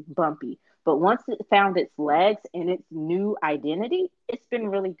bit bumpy, but once it found its legs and its new identity, it's been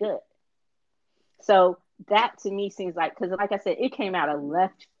really good. So that to me seems like, because like I said, it came out of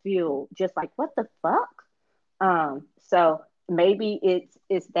left field, just like what the fuck. So maybe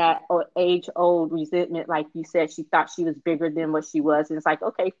it's that age old resentment, like you said, she thought she was bigger than what she was, and it's like,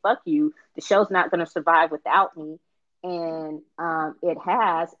 okay, fuck you. The show's not going to survive without me, and it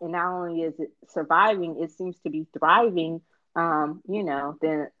has, and not only is it surviving, it seems to be thriving. Then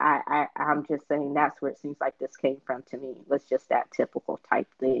I'm just saying that's where it seems like this came from to me. It was just that typical type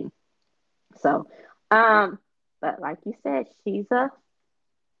thing. So, um, but like you said, she's a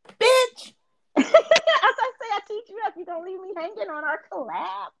Bitch, as I say, I teach you up. You don't leave me hanging on our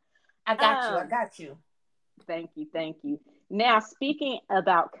collab. I got you. I Um, got you. Thank you, thank you. Now, speaking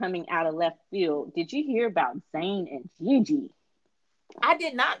about coming out of left field, did you hear about Zayn and Gigi? I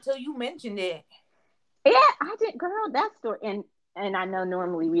did not till you mentioned it. Yeah, I did, girl. That story, and I know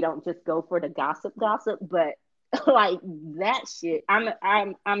normally we don't just go for the gossip, but like that shit. I'm a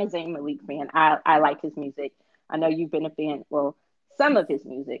Zayn Malik fan. I like his music. I know you've been a fan. Well, some of his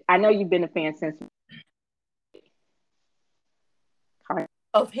music. I know you've been a fan since.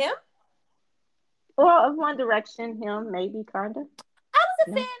 Of him? Well, of One Direction, him maybe kinda. I was a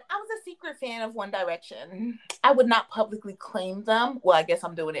No, fan. I was a secret fan of One Direction. I would not publicly claim them. Well, I guess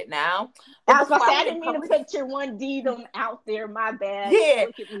I'm doing it now. But I was gonna before say I I did didn't mean to public, put your one D them out there. My bad. yeah,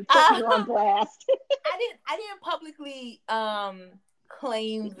 Look at me, put me on blast. I didn't publicly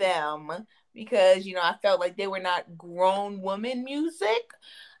claim them because I felt like they were not grown woman music.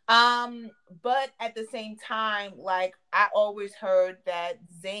 Um, but at the same time, like I always heard that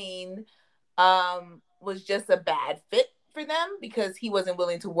Zayn was just a bad fit for them because he wasn't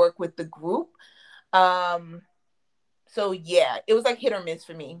willing to work with the group. Um, so yeah, it was like hit or miss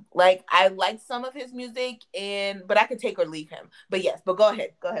for me. Like I liked some of his music and but I could take or leave him. But yes, but go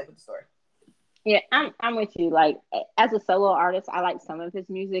ahead. Go ahead with the story. Yeah, I'm with you. Like as a solo artist, I like some of his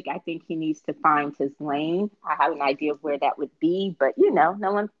music. I think he needs to find his lane. I have an idea of where that would be, but no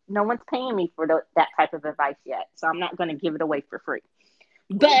one's paying me for that type of advice yet, so I'm not going to give it away for free.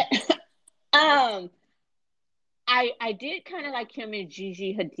 But um, I did kind of like him and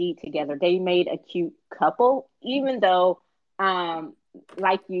Gigi Hadid together. They made a cute couple, even though um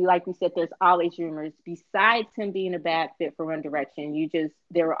like we said, there's always rumors. Besides him being a bad fit for One Direction,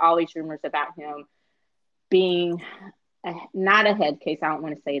 there were always rumors about him being not a head case. I don't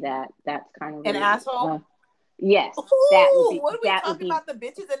want to say that. That's kind of An rude. asshole? Yes, that would Ooh, be what are we that would talking be about? The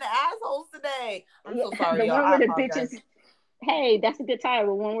bitches and the assholes today. I'm yeah, so sorry, the y'all. one I where the apologize. bitches. Hey, that's a good title.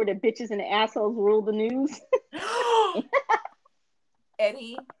 The one where the bitches and the assholes rule the news.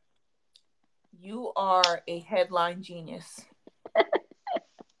 Eddie, you are a headline genius.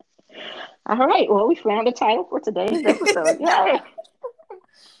 All right. Well, we found a title for today's episode. Yay.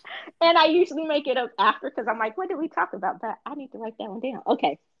 And I usually make it up after because I'm like, what did we talk about? But I need to write that one down.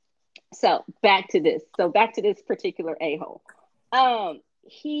 Okay. So back to this. So back to this particular a hole.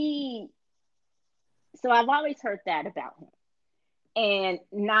 He. So I've always heard that about him, and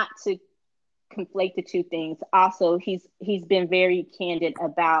not to conflate the two things. Also, he's been very candid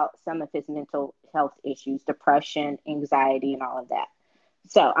about some of his mental health issues, depression, anxiety, and all of that.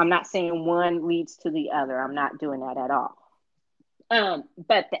 So I'm not saying one leads to the other. I'm not doing that at all.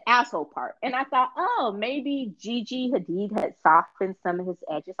 But the asshole part, and I thought, oh, maybe Gigi Hadid had softened some of his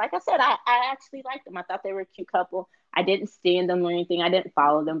edges. Like I said, I actually liked them. I thought they were a cute couple. I didn't stand them or anything. I didn't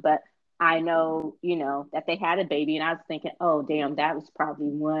follow them, but I know, that they had a baby, and I was thinking, oh, damn, that was probably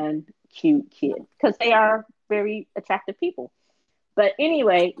one cute kid because they are very attractive people. But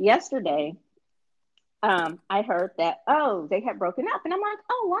anyway, yesterday, I heard that, oh, they had broken up, and I'm like,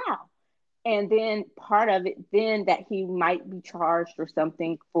 oh, wow. And then part of it, then that he might be charged or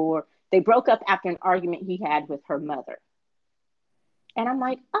something for, they broke up after an argument he had with her mother. And I'm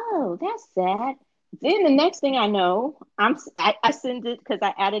like, oh, that's sad. Then the next thing I know, I send it because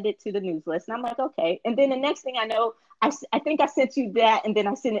I added it to the news list, and I'm like, okay. And then the next thing I know, I think I sent you that, and then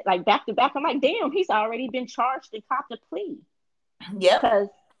I sent it like back to back. I'm like, damn, he's already been charged and copped a plea. Yep. Because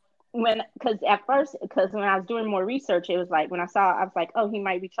when I was doing more research, it was like when I was like, oh, he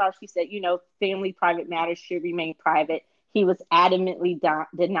might be charged. He said, family private matters should remain private. He was adamantly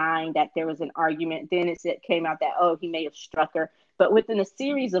denying that there was an argument. Then came out that, oh, he may have struck her. But within a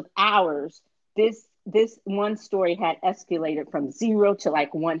series of hours, this this one story had escalated from 0 to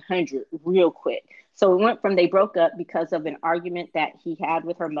like 100 real quick. So it went from they broke up because of an argument that he had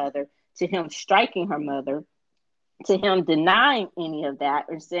with her mother, to him striking her mother, to him denying any of that,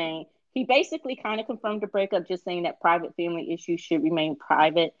 or saying he basically kind of confirmed the breakup, just saying that private family issues should remain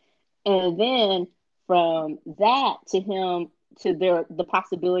private. And then from that to him, to the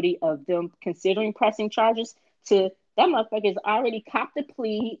possibility of them considering pressing charges, to that motherfucker's already copped a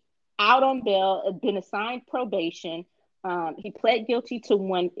plea, out on bail, been assigned probation. He pled guilty to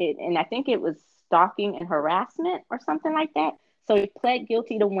one, and I think it was stalking and harassment or something like that. So he pled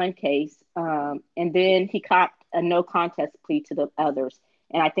guilty to one case, and then he copped a no contest plea to the others.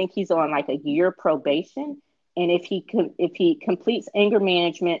 And I think he's on like a year probation. And if he completes anger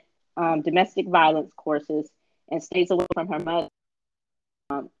management, domestic violence courses, and stays away from her mother,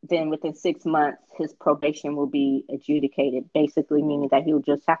 then within 6 months his probation will be adjudicated. Basically, meaning that he'll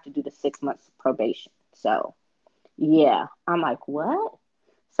just have to do the 6 months probation. So yeah, I'm like, what?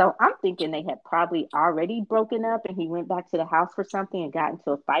 So I'm thinking they had probably already broken up and he went back to the house for something and got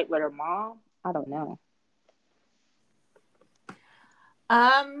into a fight with her mom. I don't know.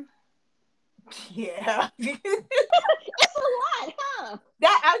 Um, yeah. It's a lot, huh?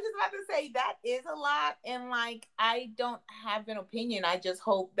 That I was just about to say that is a lot, and like I don't have an opinion. I just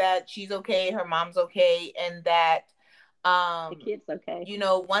hope that she's okay, her mom's okay, and that The um kid's okay.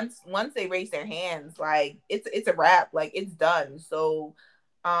 once they raise their hands, like it's a wrap, like it's done. So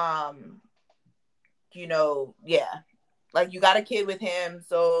um yeah, like you got a kid with him,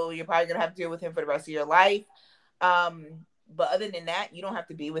 so you're probably gonna have to deal with him for the rest of your life. But other than that, you don't have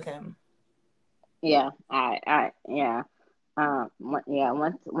to be with him. Yeah, yeah. Yeah.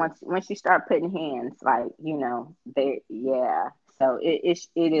 Once you start putting hands, like they, yeah. So it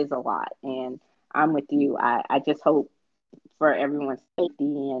is a lot, and I'm with you. I just hope for everyone's safety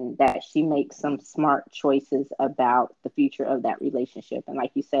and that she makes some smart choices about the future of that relationship. And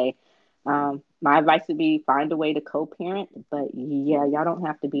like you say, my advice would be find a way to co-parent, but yeah, y'all don't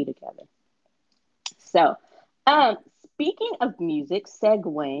have to be together. So, um, speaking of music,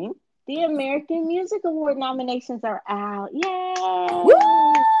 segueing, the American Music Award nominations are out.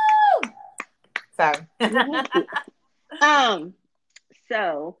 Woo! Yay! Sorry. Yay! Um,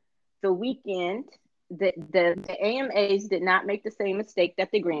 so the weekend, the AMAs did not make the same mistake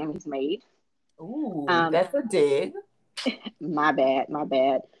that the Grammys made. Ooh, Um, that's a dig. my bad, my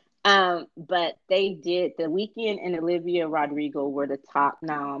bad. But they did. The Weekend and Olivia Rodrigo were the top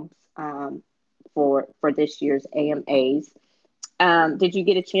noms for this year's AMAs. Did you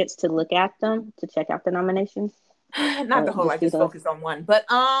get a chance to look at them, to check out the nominations, Not or the whole. I just see just those? focused on one. But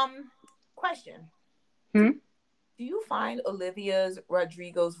question: Hmm? do you find Olivia's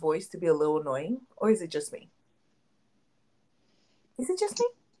Rodrigo's voice to be a little annoying, or is it just me? Is it just me?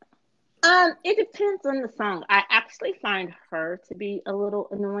 It depends on the song. I actually find her to be a little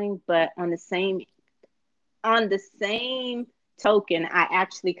annoying, but on the same token, I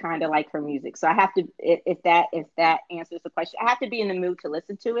actually kind of like her music. So I have to, if that answers the question, I have to be in the mood to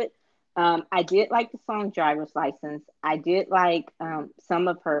listen to it. I did like the song "Driver's License." I did like some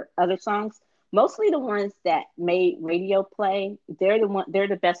of her other songs, mostly the ones that made radio play. They're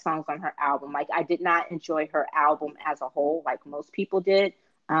the best songs on her album. Like, I did not enjoy her album as a whole, like most people did.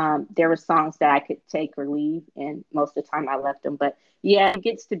 There were songs that I could take or leave, and most of the time I left them. But yeah, it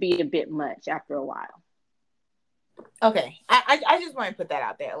gets to be a bit much after a while. Okay, I just want to put that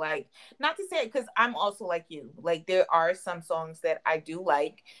out there. Like, not to say it because I'm also like you. Like, there are some songs that I do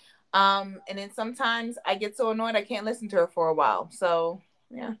like, and then sometimes I get so annoyed I can't listen to her for a while. So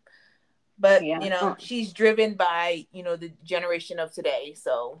yeah, but Yeah. she's driven by the generation of today.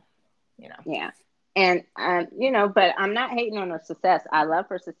 So Yeah. And but I'm not hating on her success. I love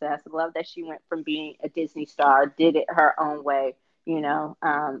her success. I love that she went from being a Disney star, did it her own way.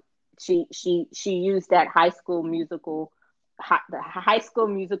 She used that High School Musical,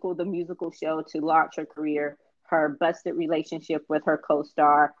 the musical show, to launch her career. Her busted relationship with her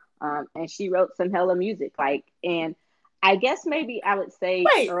co-star, and she wrote some hella music. Like, and I guess maybe I would say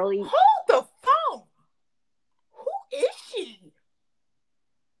wait, early. hold the phone. Who is she?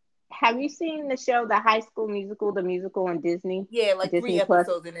 Have you seen the show, the High School Musical, the musical on Yeah, like three Disney Plus?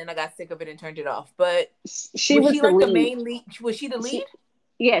 episodes, and then I got sick of it and turned it off. But She was was she the like the lead. main lead? Was she the lead? She,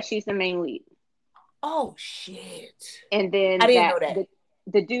 yeah, she's the main lead. Oh shit! And I then didn't that know that.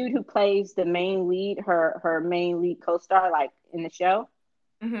 the dude who plays the main lead, her main lead co-star, like in the show,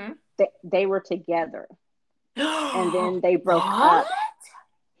 Mm-hmm. they were together, and then they broke What? up.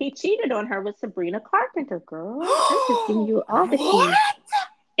 He cheated on her with Sabrina Carpenter, girl. I'm just giving you all the What? tea.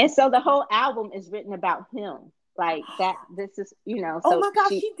 And so the whole album is written about him. Like that. This is Oh So my gosh,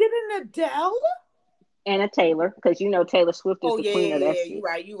 she did an Adele? Anna Taylor, because you know Taylor Swift is Oh the yeah, queen yeah, of yeah, that yeah. You shit.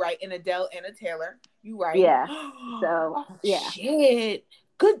 right, you right. And Adele and a Taylor. You right. Yeah. So Oh yeah, shit.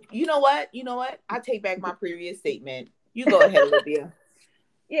 Good. You know what? You know what? I take back my previous statement. You go ahead, Olivia.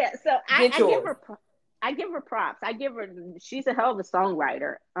 yeah. So Get I give yours. her I give her props. I give her she's a hell of a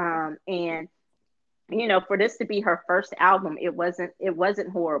songwriter. And you know, for this to be her first album, it wasn't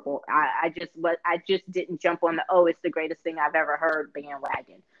horrible. I just didn't jump on the oh, it's the greatest thing I've ever heard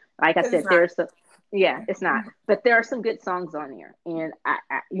bandwagon. Like I Because it's said, not. there's some yeah, it's not, but there are some good songs on there, and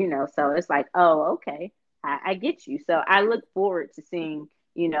you know, so it's like oh, okay, I get you. So I look forward to seeing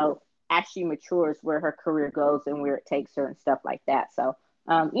you know as she matures where her career goes and where it takes her and stuff like that. So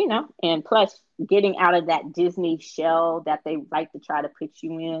you know, and plus getting out of that Disney shell that they like to try to put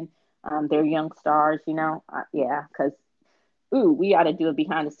you in, they're young stars, you know. Yeah, because ooh, we ought to do a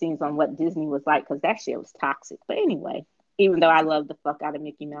behind the scenes on what Disney was like because that shit was toxic. But anyway, even though I love the fuck out of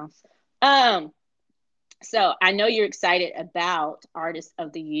Mickey Mouse. Um, so I know you're excited about Artist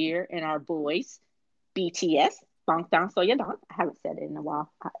of the Year and our boys, BTS. Bangtan Soyeon. I haven't said it in a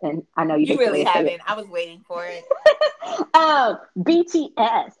while, and I know you You hate the way really I say it. haven't. I was waiting for it.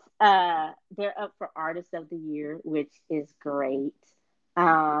 BTS, they're up for Artist of the Year, which is great.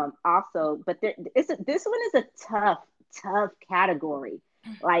 Also, but this one is a tough category.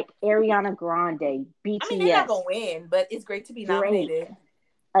 Like Ariana Grande, I mean, they're not BTS, gonna win, but it's great to be Drake, nominated.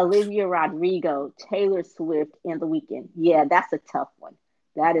 Olivia Rodrigo, Taylor Swift, and The Weeknd. Yeah, that's a tough one.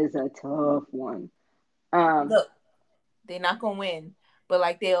 That is a tough one. Um, Look, they're not gonna win, but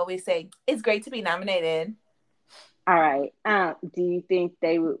like they always say, it's great to be nominated. all right. Do you think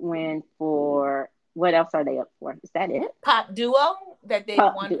they would win for what else are they up for? Is that it? Pop duo that they've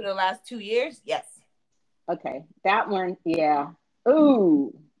Pop, won for the last 2 years. Yes, okay, that one, yeah.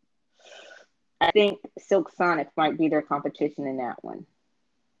 Ooh, I think Silk Sonic might be their competition in that one.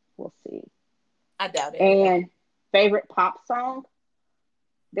 We'll see. I doubt it. And favorite pop song?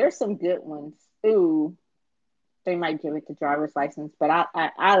 There's some good ones. Ooh, they might give it to Driver's License, but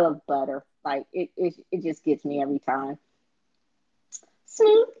I love Butter. Like it just gets me every time.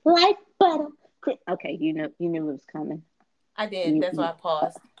 Smooth like butter. Okay, you knew it was coming. I did. You, That's why you I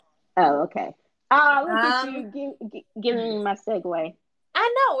paused. oh okay. Ah, look at Um, you giving me my segue.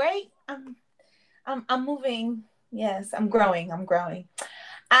 I know, right? I'm moving. Yes, I'm growing. I'm growing.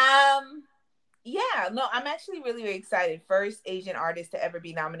 Um, yeah, no, I'm actually really, really excited. First Asian artist to ever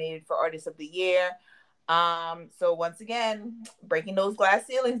be nominated for Artist of the Year. So once again, breaking those glass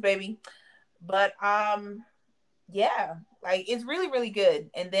ceilings, baby. But yeah, like it's really, really good.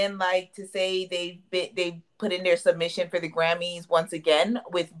 And then like to say they put in their submission for the Grammys once again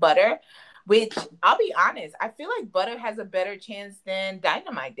with Butter, which I'll be honest, I feel like Butter has a better chance than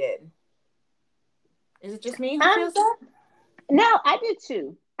Dynamite did. Is it just me who Um, feels that? no, I did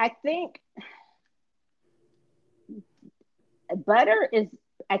too. I think Butter is.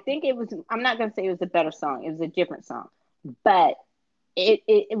 I think it was. I'm not gonna say it was a better song. It was a different song, but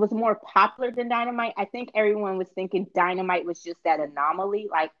it was more popular than Dynamite. I think everyone was thinking Dynamite was just that anomaly.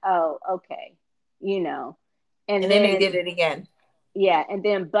 Like, oh, okay, you know, and And then they did then it again. yeah, and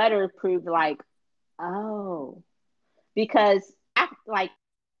then Butter proved like, oh, because like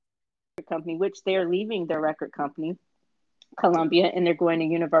company, which they're leaving their record company Columbia, and they're going to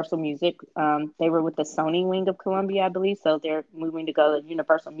Universal Music. They were with the Sony wing of Columbia, I believe, so they're moving to go to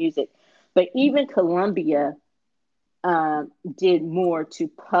Universal Music. But even Columbia did more to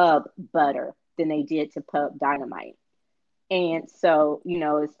pub Butter than they did to pub Dynamite. And so, you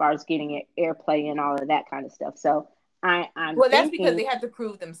know, as far as getting it airplay and all of that kind of stuff. So I'm Well, that's because thinking, they had to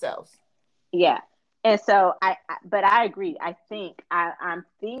prove themselves. yeah. And so but I agree. I think I'm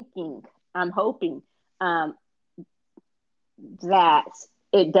thinking, I'm hoping um, that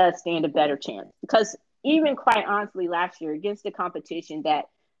it does stand a better chance because even quite honestly last year against the competition that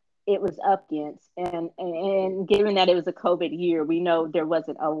it was up against and given that it was a COVID year, we know there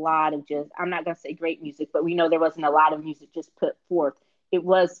wasn't a lot of just I'm not gonna say great music, but we know there wasn't a lot of music just put forth. It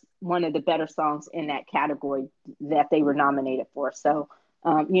was one of the better songs in that category that they were nominated for. So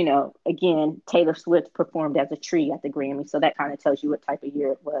you know, again, Taylor Swift performed as a tree at the Grammy, so that kind of tells you what type of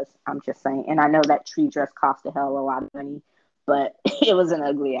year it was. I'm just saying, and I know that tree dress cost a hell of a lot of money, but it was an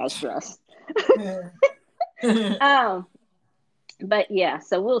ugly ass dress. um, but yeah,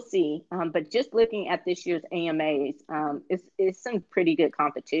 so we'll see. But just looking at this year's AMAs, it's some pretty good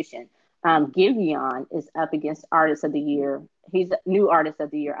competition. Giveon is up against Artist of the Year. He's a new Artist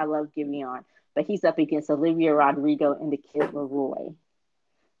of the Year. I love Giveon, but he's up against Olivia Rodrigo and the Kid Laroi.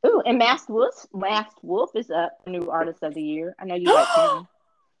 Ooh, and Masked Wolf is up for new Artist of the Year. I know you like him.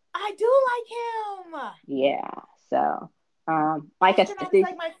 I do like him. Yeah, so. Like I said, Astronaut is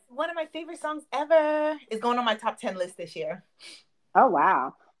like my one of my favorite songs ever. It's going on my top 10 list this year. oh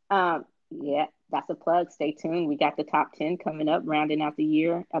wow. Yeah, that's a plug. Stay tuned. We got the top 10 coming up, rounding out the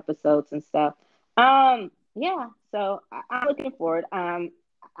year episodes and stuff. Yeah, so I'm looking forward.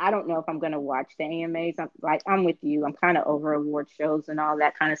 I don't know if I'm gonna watch the AMAs. I'm with you. I'm kind of over award shows and all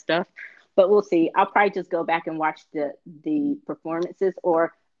that kind of stuff. But we'll see. I'll probably just go back and watch the performances,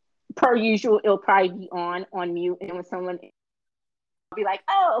 or per usual, it'll probably be on mute. And when someone be like,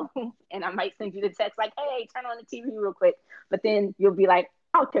 oh, and I might send you the text like, hey, turn on the TV real quick. But then you'll be like,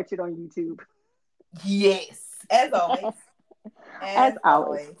 I'll catch it on YouTube. Yes, as always. As As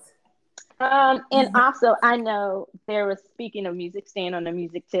always. always. And also, I know there was, speaking of music, staying on the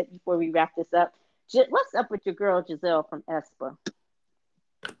music tip before we wrap this up. What's up with your girl Giselle from ESPA?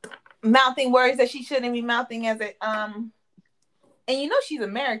 Mouthing words that she shouldn't be mouthing as a and you know she's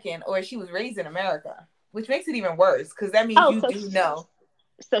American, or she was raised in America, which makes it even worse because that means Oh, you do know.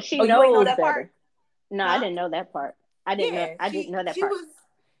 so she Oh, you ain't know knows that part? better. No, I Huh? didn't know that part. I didn't know. Yeah, I didn't know that she part. was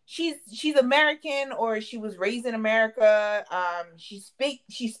she's American, or she was raised in America. She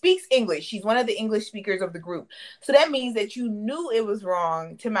speaks English. She's one of the English speakers of the group. So that means that you knew it was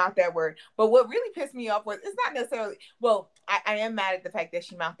wrong to mouth that word. But what really pissed me off was, it's not necessarily, well, I am mad at the fact that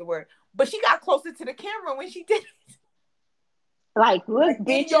she mouthed the word, but she got closer to the camera when she did it. Like, look, Like, in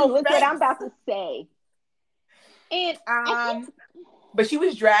bitches, your look what I'm face. about to say. And I think, But she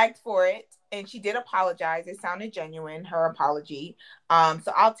was dragged for it, and she did apologize. It sounded genuine, her apology.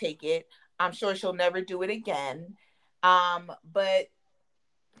 So I'll take it. I'm sure she'll never do it again. But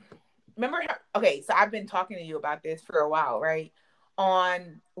remember how, okay, so I've been talking to you about this for a while, right?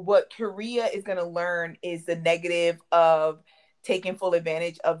 On what Korea is going to learn is the negative of taking full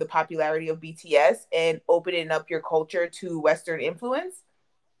advantage of the popularity of BTS and opening up your culture to Western influence,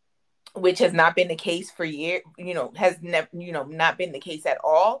 which has not been the case for years, has never, not been the case at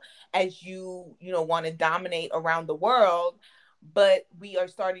all, as want to dominate around the world. But we are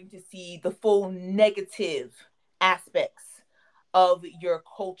starting to see the full negative aspects of your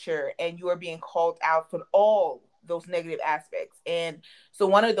culture, and you are being called out for all those negative aspects. And so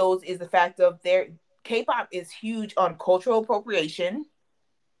one of those is the fact of their K-pop is huge on cultural appropriation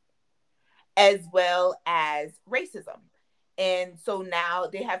as well as racism. And so now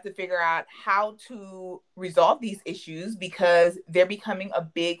they have to figure out how to resolve these issues, because they're becoming a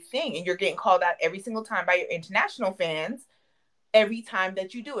big thing, and you're getting called out every single time by your international fans every time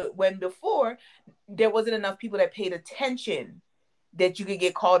that you do it. When before, there wasn't enough people that paid attention that you could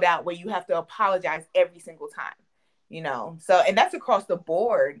get called out where you have to apologize every single time. So, and that's across the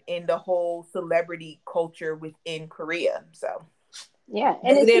board in the whole celebrity culture within Korea. So yeah,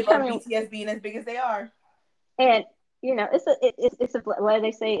 and it's negative of becoming, BTS being as big as they are. and it's a what do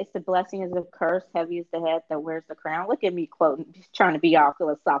they say? It's the blessing is a curse. Heavy is the head that wears the crown. Look at me quoting, just trying to be all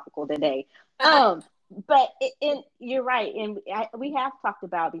philosophical today. But you're right, and we have talked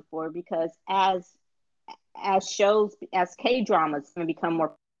about before, because as shows, as K dramas going to become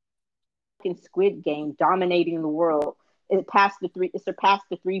more, in Squid Game dominating the world, it surpassed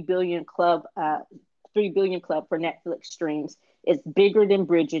the 3 billion club, 3 billion club for Netflix streams. It's bigger than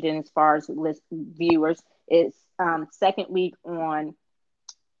Bridgerton as far as list viewers. It's second week on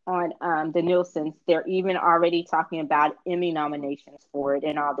the Nielsen's. They're even already talking about Emmy nominations for it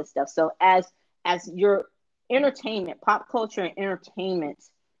and all this stuff. So as your entertainment, pop culture and entertainment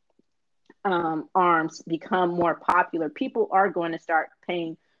arms become more popular, people are going to start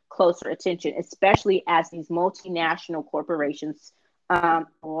paying closer attention, especially as these multinational corporations,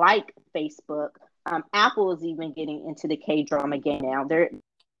 like Facebook, Apple is even getting into the K drama game now. They're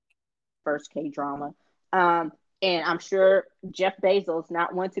first K drama. And I'm sure Jeff Bezos,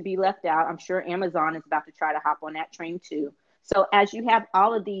 not one to be left out. I'm sure Amazon is about to try to hop on that train too. So as you have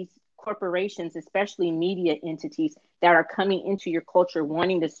all of these corporations, especially media entities, that are coming into your culture,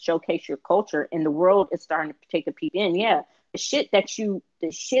 wanting to showcase your culture, and the world is starting to take a peek in. Yeah, the shit that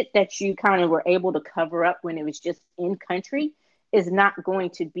you kind of were able to cover up when it was just in country is not going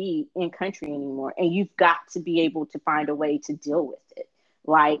to be in country anymore, and you've got to be able to find a way to deal with it.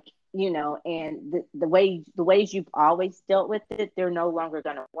 Like, and the ways you've always dealt with it, they're no longer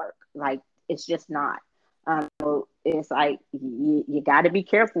going to work. Like, it's just not. So it's like you got to be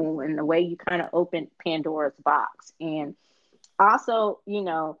careful in the way you kind of open Pandora's box. And also,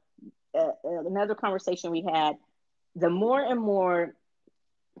 another conversation we had, the more and more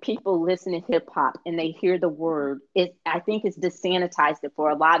people listen to hip hop and they hear the word, I think it's desanitized it for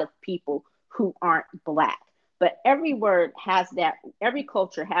a lot of people who aren't black. But every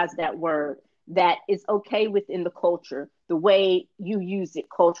culture has that word, that is okay within the culture, the way you use it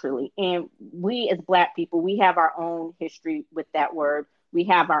culturally. And we as Black people, we have our own history with that word. We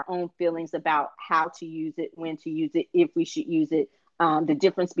have our own feelings about how to use it, when to use it, if we should use it, the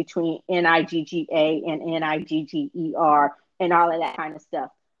difference between Nigga and Nigger and all of that kind of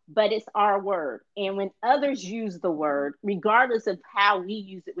stuff. But it's our word. And when others use the word, regardless of how we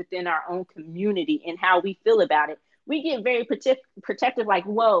use it within our own community and how we feel about it, we get very protective, like,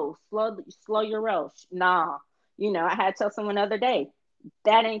 whoa, slow your roll. Nah. I had to tell someone the other day,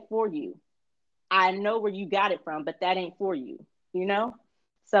 that ain't for you. I know where you got it from, but that ain't for you, you know?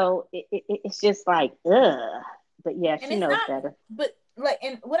 So it's just like, ugh. But yeah, And she it's knows not, better. but like,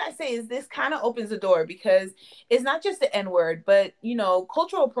 and what I say is this kind of opens the door, because it's not just the N word, but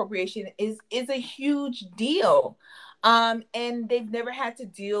cultural appropriation is a huge deal. And they've never had to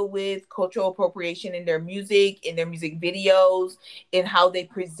deal with cultural appropriation in their music videos, in how they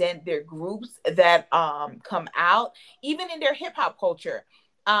present their groups that come out, even in their hip hop culture.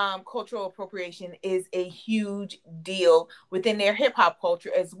 Cultural appropriation is a huge deal within their hip hop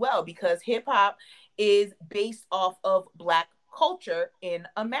culture as well, because hip hop is based off of Black culture in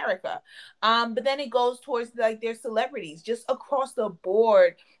America. But then it goes towards like their celebrities, just across the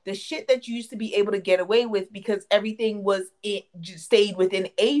board, the shit that you used to be able to get away with because everything just stayed within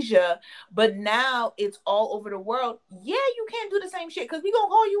Asia, but now it's all over the world. Yeah, you can't do the same shit because we gonna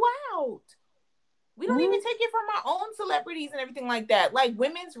call you out. We don't even Mm-hmm. take it from our own celebrities and everything like that. Like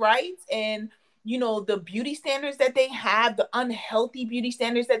women's rights and the beauty standards that they have, the unhealthy beauty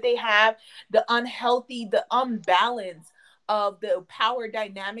standards that they have, the unbalance of the power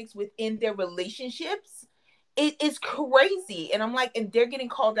dynamics within their relationships. It is crazy. And I'm like, and they're getting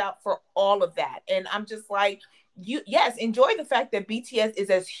called out for all of that. And I'm just like, yes, enjoy the fact that BTS is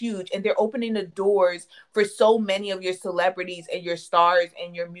as huge and they're opening the doors for so many of your celebrities and your stars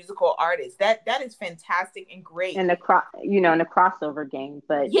and your musical artists. That is fantastic and great. And in the crossover game,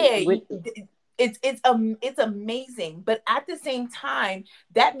 but Yeah, with it's amazing, but at the same time,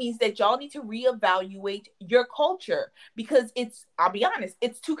 that means that y'all need to reevaluate your culture, because I'll be honest,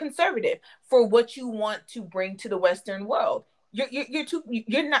 it's too conservative for what you want to bring to the Western world. You're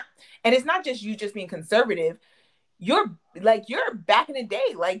not, and it's not just you just being conservative. You're back in the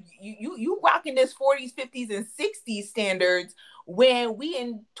day, like you rocking this 40s, 50s, and 60s standards when we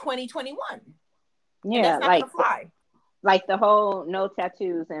in 2021, and yeah, that's not gonna fly. like the whole no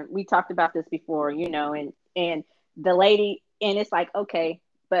tattoos, and we talked about this before, and the lady, and it's like, okay,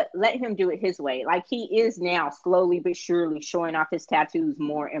 but let him do it his way. Like, he is now slowly but surely showing off his tattoos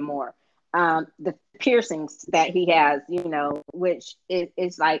more and more. The piercings that he has, which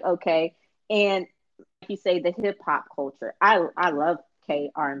is like, okay. And like you say, the hip hop culture, I love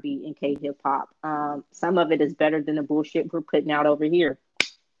K R&B and K hip hop. Some of it is better than the bullshit we're putting out over here.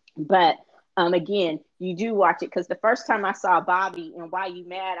 But again, you do watch it, because the first time I saw Bobby and Why You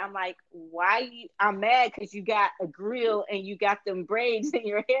Mad, I'm like, why you? I'm mad because you got a grill and you got them braids in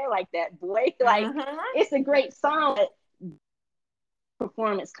your hair like that, boy. Like, Mm-hmm. it's a great song, but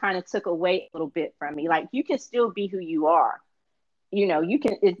performance kind of took away a little bit from me. Like, you can still be who you are. You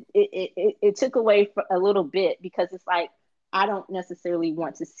can. It took away for a little bit, because it's like, I don't necessarily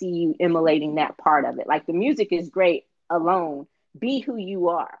want to see you emulating that part of it. Like, the music is great alone. Be who you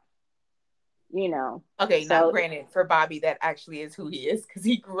are you know. Okay, now So granted, for Bobby, that actually is who he is because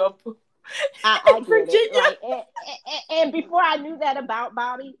he grew up I in get it. Virginia. Like, and before I knew that about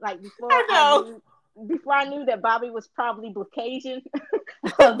Bobby, like I know. before I knew that Bobby was probably Caucasian,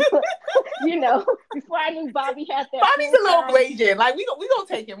 before I knew Bobby had that Bobby's full a little time, Blasian. Like we gonna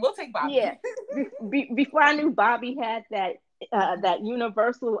take him. We'll take yeah. Bobby. Before I knew Bobby had that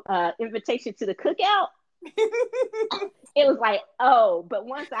universal invitation to the cookout, it was like, oh. But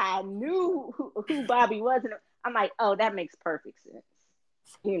once I knew who Bobby was, and I'm like, oh, that makes perfect sense.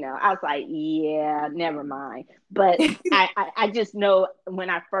 I was like, yeah, never mind. But I just know, when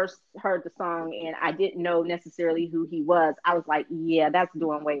I first heard the song and I didn't know necessarily who he was, I was like, yeah, that's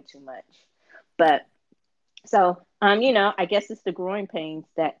doing way too much. But so, I guess it's the growing pains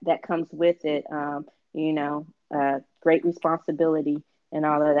that comes with it. Great responsibility and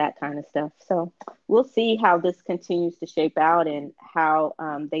all of that kind of stuff. So we'll see how this continues to shape out, and how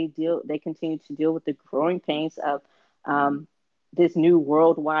they continue to deal with the growing pains of um, this new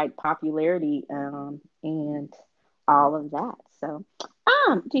worldwide popularity, and all of that. So,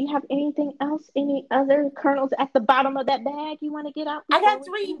 do you have anything else? Any other kernels at the bottom of that bag you want to get out I before got we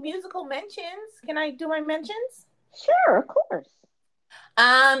three end it? musical mentions. Can I do my mentions? Sure, of course.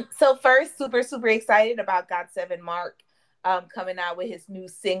 So first, super, super excited about GOT7 Mark coming out with his new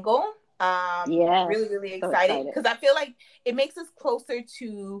single. Yes, Really, really so excited excited. because I feel like it makes us closer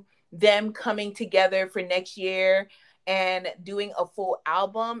to them coming together for next year and doing a full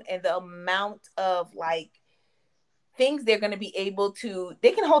album, and the amount of like things they're going to be able to,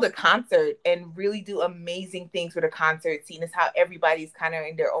 they can hold a concert and really do amazing things with a concert scene, is how everybody's kind of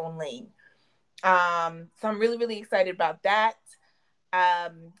in their own lane. So I'm really, really excited about that.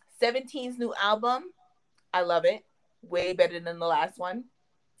 17's new album, I love it. Way better than the last one.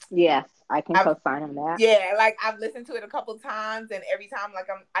 Yes, I can I've, co-sign on that. yeah, like I've listened to it a couple times, and every time, like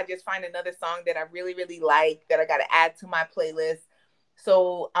I just find another song that I really, really like that I got to add to my playlist.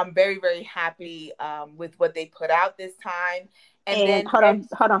 So I'm very, very happy with what they put out this time. And And then hold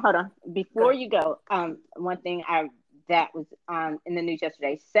on. go Before ahead. you go, one thing I that was in the news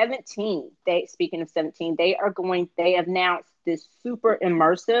yesterday. 17. They speaking of 17, they are going. They announced this super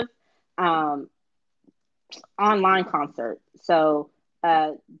immersive um, online concert. So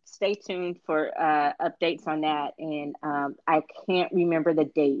stay tuned for updates on that. And I can't remember the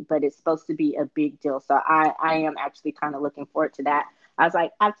date, but it's supposed to be a big deal. So I am actually kind of looking forward to that. I was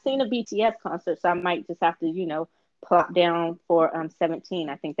like, I've seen a BTS concert, so I might just have to, plop down for 17.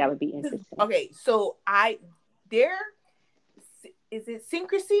 I think that would be interesting. Okay, so there is it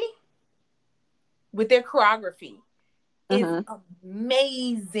syncrecy with their choreography is Hmm.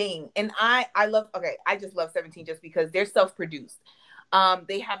 amazing. And I love, okay, I just love 17 just because they're self-produced.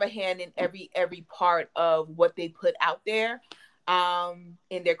 They have a hand in every part of what they put out there,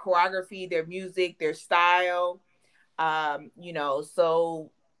 in their choreography, their music, their style.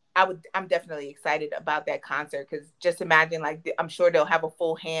 So I'm definitely excited about that concert, because just imagine, like, I'm sure they'll have a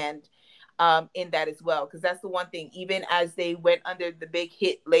full hand in that as well, because that's the one thing, even as they went under the Big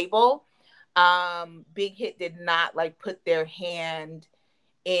Hit label, Big Hit did not like put their hand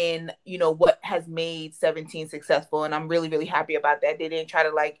in what has made 17 successful, and I'm really, really happy about that. They didn't try to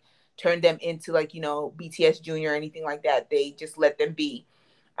like turn them into like BTS Junior or anything like that. They just let them be.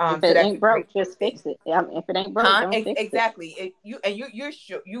 If So it that's a ain't broke, great, just thing. fix it. If it ain't broke, Huh? don't fix it. Exactly. You're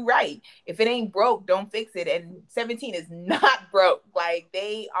sure, you're right. If it ain't broke, don't fix it. And 17 is not broke. Like,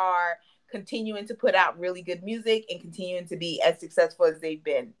 they are continuing to put out really good music and continuing to be as successful as they've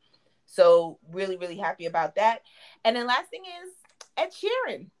been. So really, really happy about that. And then last thing is, Ed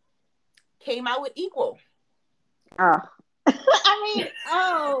Sheeran came out with Equal. Oh, I mean,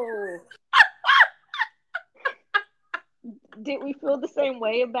 oh, did we feel the same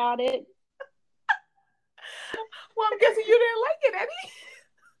way about it? Well, I'm guessing you didn't like it, Eddie.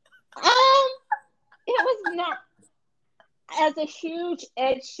 Um, it was not. As a huge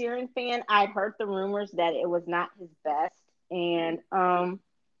Ed Sheeran fan, I'd heard the rumors that it was not his best, and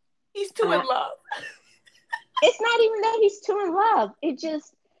He's too I, in love. it's not even that he's too in love. It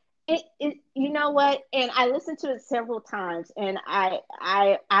just it you know what? And I listened to it several times, and I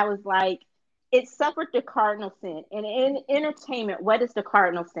was like, it suffered the cardinal sin. And in entertainment, what is the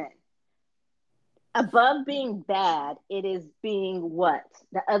cardinal sin? Above being bad, it is being what?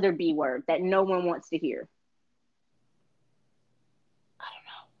 The other B word that no one wants to hear. I don't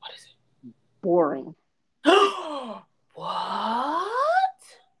know. What is Boring. it? What?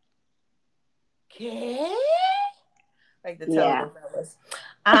 Okay. Like the Yeah. telenovelas.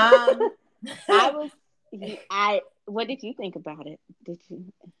 Um, I was I what did you think about it? Did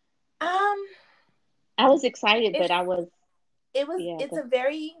you um, I was excited, but it's I was yeah, it's a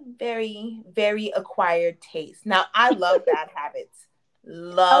very, very, very acquired taste. Now, I love Bad Habits. oh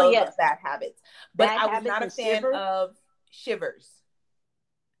Love yes. Bad Habits. But Bad I was habits not a and fan shivers. of Shivers.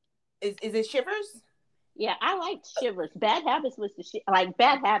 Is it Shivers? Yeah, I liked shivers. Bad habits was like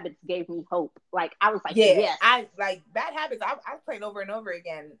bad habits gave me hope. Like I was like, Yeah, yes. I like Bad Habits. I played over and over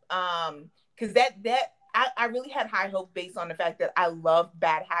again. Because I really had high hope based on the fact that I loved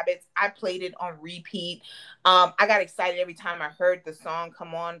Bad Habits. I played it on repeat. I got excited every time I heard the song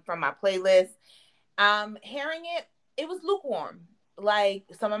come on from my playlist. Hearing it, it was lukewarm. Like,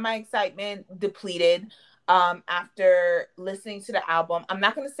 some of my excitement depleted after listening to the album. I'm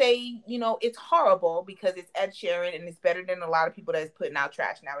not gonna say, it's horrible, because it's Ed Sheeran and it's better than a lot of people that's putting out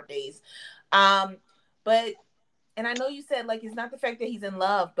trash nowadays. Um, but and I know you said, like, it's not the fact that he's in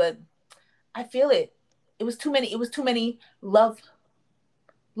love, but I feel it. It was too many love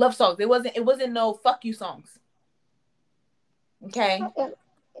songs. It wasn't no fuck you songs. Okay.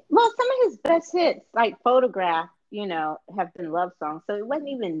 Well, some of his best hits, like Photograph, have been love songs. So it wasn't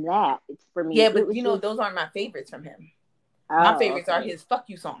even that. It's for me. Yeah, It but was just those aren't my favorites from him. My oh, favorites are okay. his fuck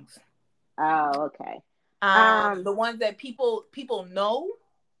you songs. Oh, okay. Um, The ones that people know,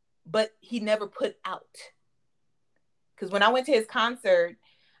 but he never put out. Because when I went to his concert,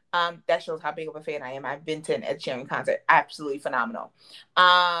 that shows how big of a fan I am. I've been to an Ed Sheeran concert, absolutely phenomenal.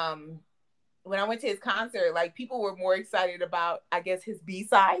 Um, when I went to his concert, like people were more excited about, I guess, his B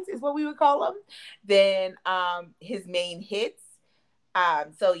sides is what we would call them, than his main hits.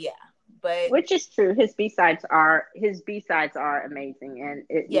 So yeah, but Which is true. His B sides are amazing, and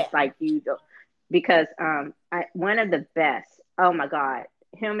yeah, it's like because one of the best. Oh my God,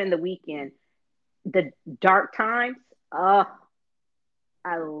 him in the weekend, the Dark Times. Oh,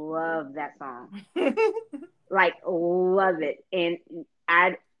 I love that song. Like love it, and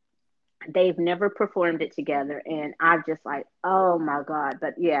I they've never performed it together, and I'm just like, oh my God.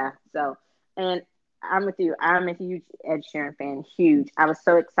 But yeah, so, and I'm with you. I'm a huge Ed Sheeran fan. Huge. I was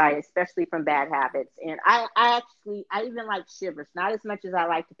so excited, especially from Bad Habits. And I even liked Shivers, not as much as I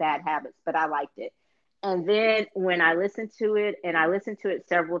liked Bad Habits, but I liked it. And then when I listened to it, and I listened to it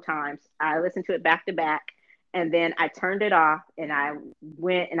several times, I listened to it back to back, and then I turned it off, and I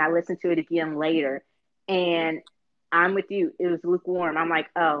went and I listened to it again later, and I'm with you. It was lukewarm. I'm like,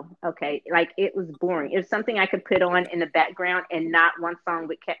 oh, okay. Like it was boring. It was something I could put on in the background, and not one song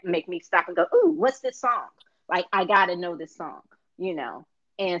would make me stop and go, ooh, what's this song? Like I got to know this song, you know.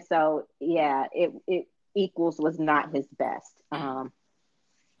 And so yeah, it equals was not his best.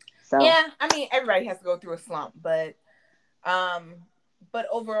 So yeah. I mean, everybody has to go through a slump, um, but it's like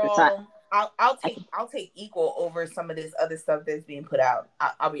overall, I can, I'll take equal over some of this other stuff that's being put out.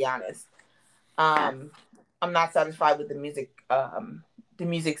 I'll be honest. I, Um, I'm not satisfied with the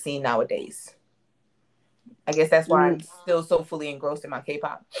music scene nowadays. I guess that's why mm, I'm still so fully engrossed in my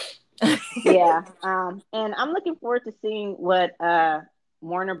K-pop. yeah. And I'm looking forward to seeing what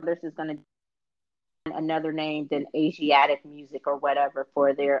Warner Brothers is going to do, another name than Asiatic music or whatever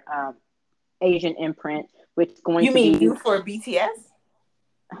for their Asian imprint, which is going You to mean be, do for BTS?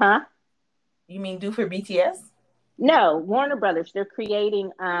 huh? You mean do for BTS? No, Warner Brothers. They're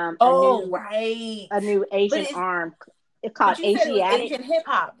creating Oh, right. a new But Asian arm. It's called but you said it was Asiatic. Asian hip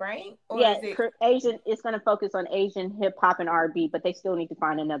hop, right? Or Yeah, is it? Asian. It's going to focus on Asian hip hop and R&B, but they still need to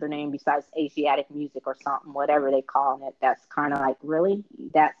find another name besides Asiatic music or something, whatever they call it. That's kind of like really.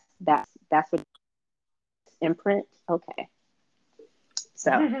 That's what imprint. Okay,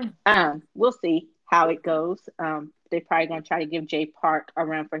 so we'll see how it goes. They're probably going to try to give Jay Park a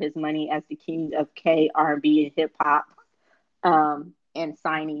run for his money as the king of K R&B and hip hop, and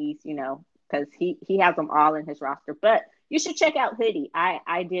signees, because he has them all in his roster. But you should check out Hoodie.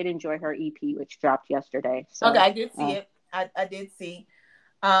 I did enjoy her EP, which dropped yesterday. Okay, So I did see it. I did see.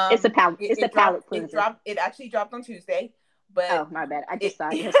 it's a It dropped. palate cleanser. It actually dropped on Tuesday, but Oh my bad, I it just saw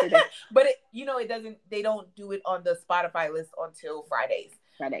it yesterday. but it doesn't. They don't do it on the Spotify list until Fridays.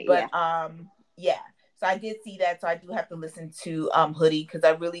 Friday, yeah. But yeah. So I did see that. So I do have to listen to Hoodie because I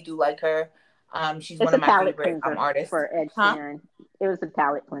really do like her. She's It's one a of my palate favorite cleanser artists. for Ed Huh? Sheeran. It was a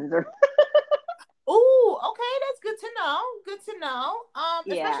palate cleanser. Ooh, okay, that's good to know. Good to know.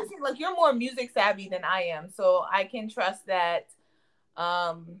 Yeah. Especially since like you're more music savvy than I am, so I can trust that.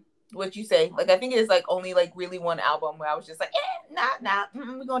 What you say? Like I think it's like only like really one album where I was just like, nah,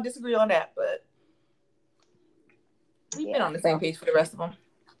 we're gonna disagree on that, but we've been Yeah. on the same So page for the rest of them.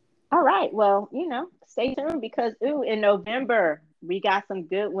 all right. Well, stay tuned because in November we got some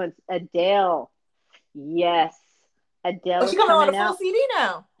good ones. Adele. Yes. Oh, Adele she is coming on a coming full out. CD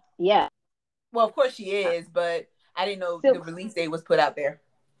now. Yeah. Well, of course she Uh, is, but I didn't know the Silk release date was put out there.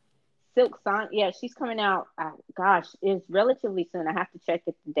 Silk Sonic. Yeah, she's coming out. Gosh, it's relatively soon. I have to check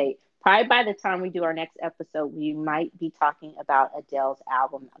the date. Probably by the time we do our next episode, we might be talking about Adele's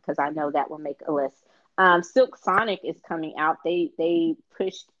album because I know that will make a list. Silk Sonic is coming out. They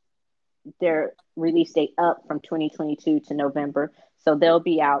pushed their release date up from 2022 to November. So they'll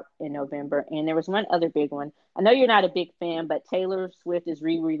be out in November. And there was one other big one. I know you're not a big fan, but Taylor Swift is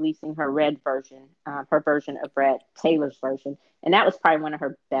re-releasing her Red version, her version of Red, Taylor's version, and that was probably one of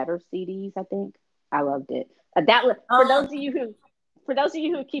her better CDs. I think I loved it. That was Um. for those of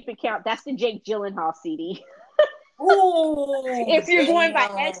you who keep it count. That's the Jake Gyllenhaal CD. Ooh, damn. If you're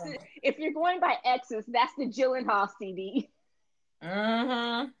going by X's, that's the Gyllenhaal CD.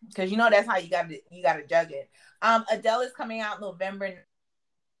 Mm-hmm. Because that's how you gotta judge it. Adele is coming out November.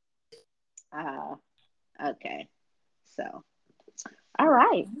 Uh, okay. So, all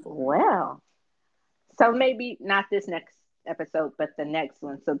right. Well, so maybe not this next episode, but the next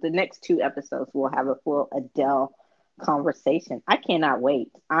one. So the next two episodes, we'll have a full Adele conversation. I cannot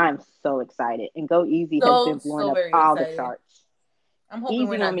wait. I'm so excited. And Go Easy has been blowing So up very all the excited. charts. I'm hoping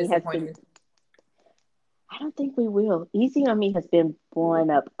we're Easy on not Me has been, disappointed. I don't think we will. Easy on Me has been blowing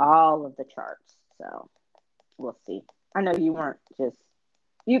up all of the charts. So we'll see. I know you liked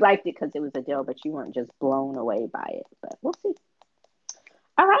it because it was Adele, but you weren't just blown away by it. But we'll see.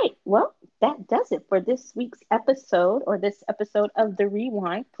 All right. Well, that does it for this week's episode or this episode of The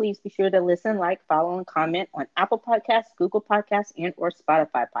Rewind. Please be sure to listen, like, follow, and comment on Apple Podcasts, Google Podcasts, and or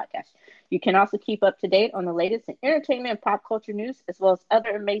Spotify Podcasts. You can also keep up to date on the latest in entertainment and pop culture news, as well as other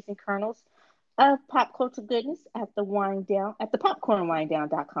amazing kernels of pop culture goodness at the wind down at the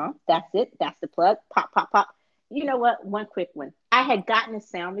popcornwinddown.com. That's it. That's the plug. Pop, pop, pop. You know what? One quick one. I had gotten a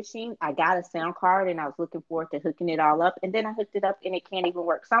sound machine. I got a sound card and I was looking forward to hooking it all up. And then I hooked it up and it can't even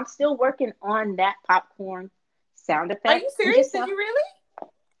work. So I'm still working on that popcorn sound Are you effect. And serious? just Did now, you really?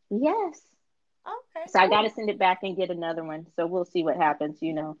 yes. Okay, So I got to cool. send it back and get another one. So we'll see what happens,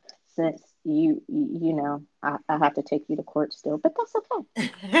 since I have to take you to court still, but that's okay.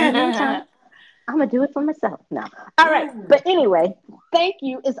 In the meantime, I'm gonna do it for myself now. All right. But anyway, thank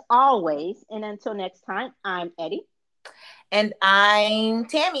you as always. And until next time, I'm Eddie. And I'm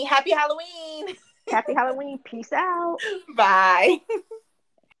Tammy. Happy Halloween. Happy Halloween. Peace out. Bye.